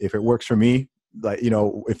 and if it works for me, like,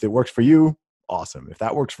 if it works for you, awesome. If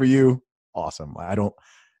that works for you, awesome.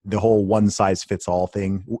 The whole one size fits all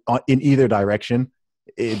thing in either direction,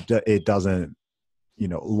 it doesn't,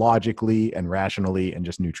 logically and rationally and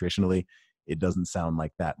just nutritionally, it doesn't sound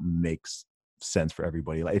like that makes sense for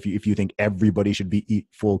everybody. Like if you think everybody should eat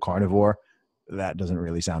full carnivore, that doesn't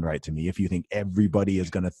really sound right to me. If you think everybody is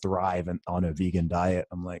going to thrive on a vegan diet,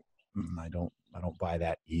 I'm like, I don't buy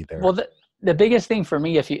that either. Well, the biggest thing for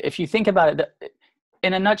me, if you think about it,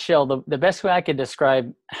 in a nutshell, the best way I could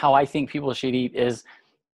describe how I think people should eat is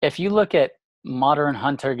if you look at modern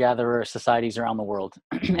hunter-gatherer societies around the world,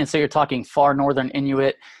 and so you're talking far northern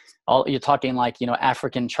Inuit, you're talking like,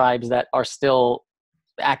 African tribes that are still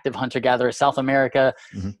active hunter-gatherers, South America,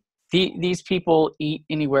 these people eat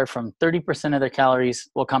anywhere from 30% of their calories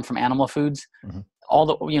will come from animal foods, all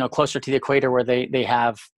the, closer to the equator where they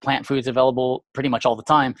have plant foods available pretty much all the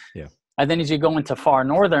time. And then as you go into far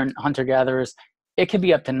northern hunter-gatherers, it could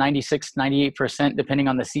be up to 96, 98%, depending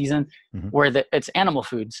on the season, where it's animal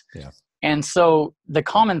foods. And so the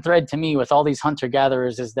common thread to me with all these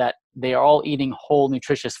hunter-gatherers is that they are all eating whole,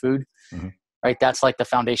 nutritious food, right? That's like the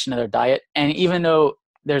foundation of their diet. And even though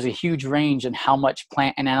there's a huge range in how much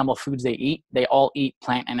plant and animal foods they eat, they all eat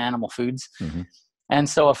plant and animal foods. And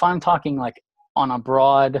so if I'm talking like on a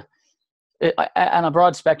broad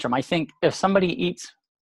spectrum, I think if somebody eats,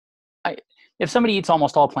 if somebody eats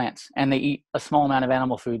almost all plants and they eat a small amount of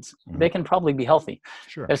animal foods, they can probably be healthy.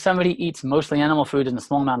 Sure. If somebody eats mostly animal food and a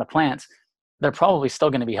small amount of plants, they're probably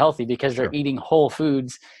still going to be healthy because they're eating whole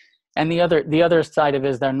foods. And the other side of it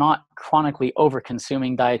is they're not chronically over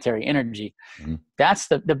consuming dietary energy. That's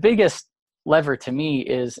the biggest lever to me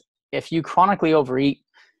is if you chronically overeat,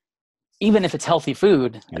 even if it's healthy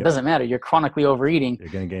food, it doesn't matter. You're chronically overeating. You're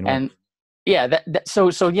going to gain weight. And yeah, so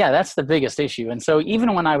yeah, that's the biggest issue. And so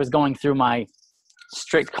even when I was going through my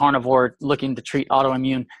strict carnivore looking to treat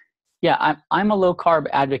autoimmune, yeah, I'm a low carb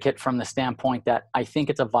advocate from the standpoint that I think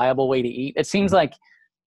it's a viable way to eat. It seems like,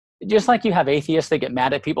 just like you have atheists that get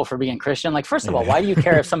mad at people for being Christian. Like, first of all, why do you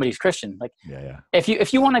care if somebody's Christian? Like,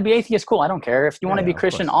 if you want to be atheist, cool. I don't care. If you want to be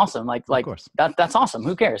Christian, awesome. Like that's awesome.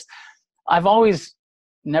 Who cares? I've always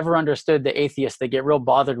never understood the atheists that get real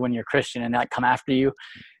bothered when you're Christian and come after you.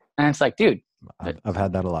 And it's like, dude, I've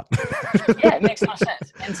had that a lot. Yeah, it makes no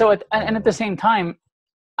sense. And so, at the same time,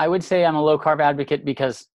 I would say I'm a low carb advocate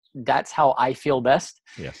because that's how I feel best.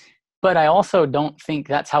 Yes. But I also don't think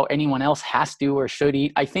that's how anyone else has to or should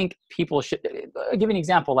eat. I think people should. I'll give you an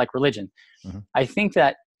example, like religion. I think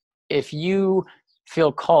that if you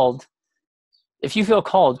feel called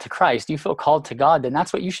to Christ, you feel called to God, then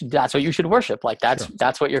that's what you should worship. Like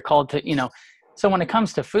that's what you're called to, So when it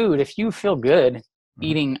comes to food, if you feel good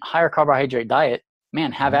eating higher carbohydrate diet,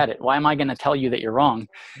 man, have at it. Why am I going to tell you that you're wrong?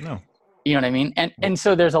 No. You know what I mean? And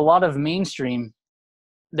so there's a lot of mainstream.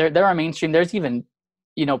 There are mainstream. There's even,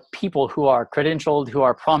 people who are credentialed, who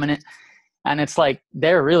are prominent, and it's like,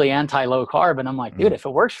 they're really anti-low carb. And I'm like, dude, if it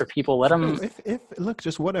works for people, let them. Look,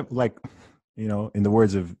 just what if, like, in the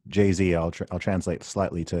words of Jay-Z, I'll translate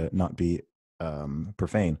slightly to not be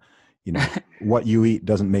profane. What you eat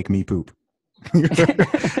doesn't make me poop.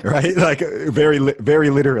 Right? Like very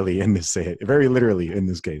literally in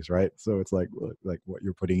this case, right? So it's like what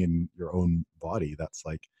you're putting in your own body, that's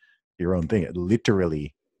like your own thing. It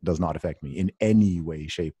literally does not affect me in any way,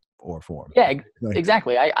 shape, or form. Yeah,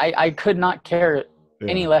 exactly. I could not care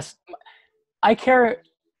any less. I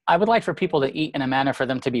would like for people to eat in a manner for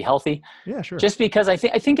them to be healthy. Yeah, sure. Just because I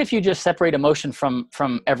think if you just separate emotion from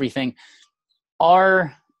everything,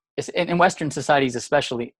 in Western societies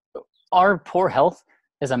especially, our poor health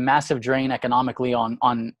is a massive drain economically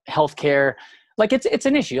on healthcare. Like it's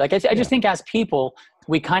an issue. Like I just think as people,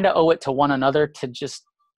 we kind of owe it to one another to just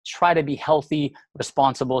try to be healthy,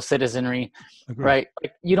 responsible citizenry, right?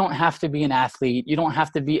 Like you don't have to be an athlete. You don't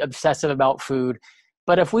have to be obsessive about food.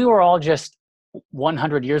 But if we were all just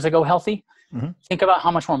 100 years ago healthy, think about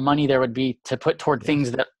how much more money there would be to put toward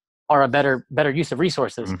things that are a better use of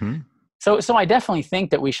resources. So I definitely think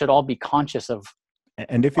that we should all be conscious of.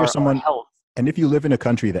 And if you're and if you live in a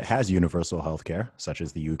country that has universal healthcare, such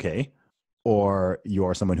as the UK, or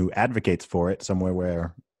you're someone who advocates for it somewhere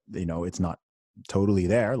where, it's not totally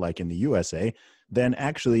there, like in the USA, then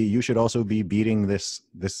actually you should also be beating this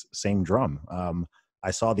same drum. I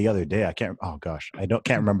saw the other day, can't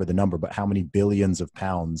remember the number, but how many billions of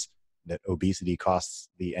pounds that obesity costs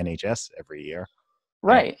the NHS every year.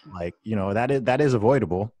 Right. And like, that is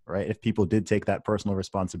avoidable, right? If people did take that personal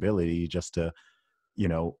responsibility just to,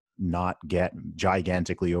 not get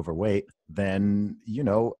gigantically overweight, then,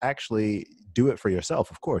 actually do it for yourself.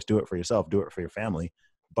 Of course, do it for yourself, do it for your family.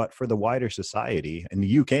 But for the wider society, in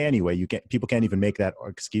the UK anyway, people can't even make that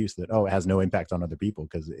excuse that, it has no impact on other people,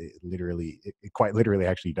 because it quite literally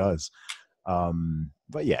actually does.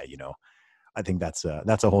 But yeah, I think that's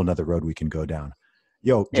a whole nother road we can go down.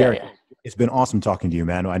 Yo, Jerry, it's been awesome talking to you,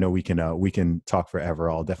 man. I know we can talk forever.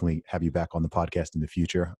 I'll definitely have you back on the podcast in the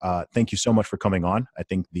future. Thank you so much for coming on. I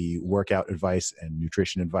think the workout advice and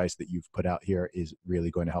nutrition advice that you've put out here is really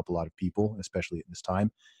going to help a lot of people, especially at this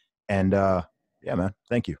time. And yeah, man,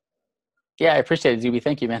 thank you. Yeah, I appreciate it, Zuby.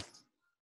 Thank you, man.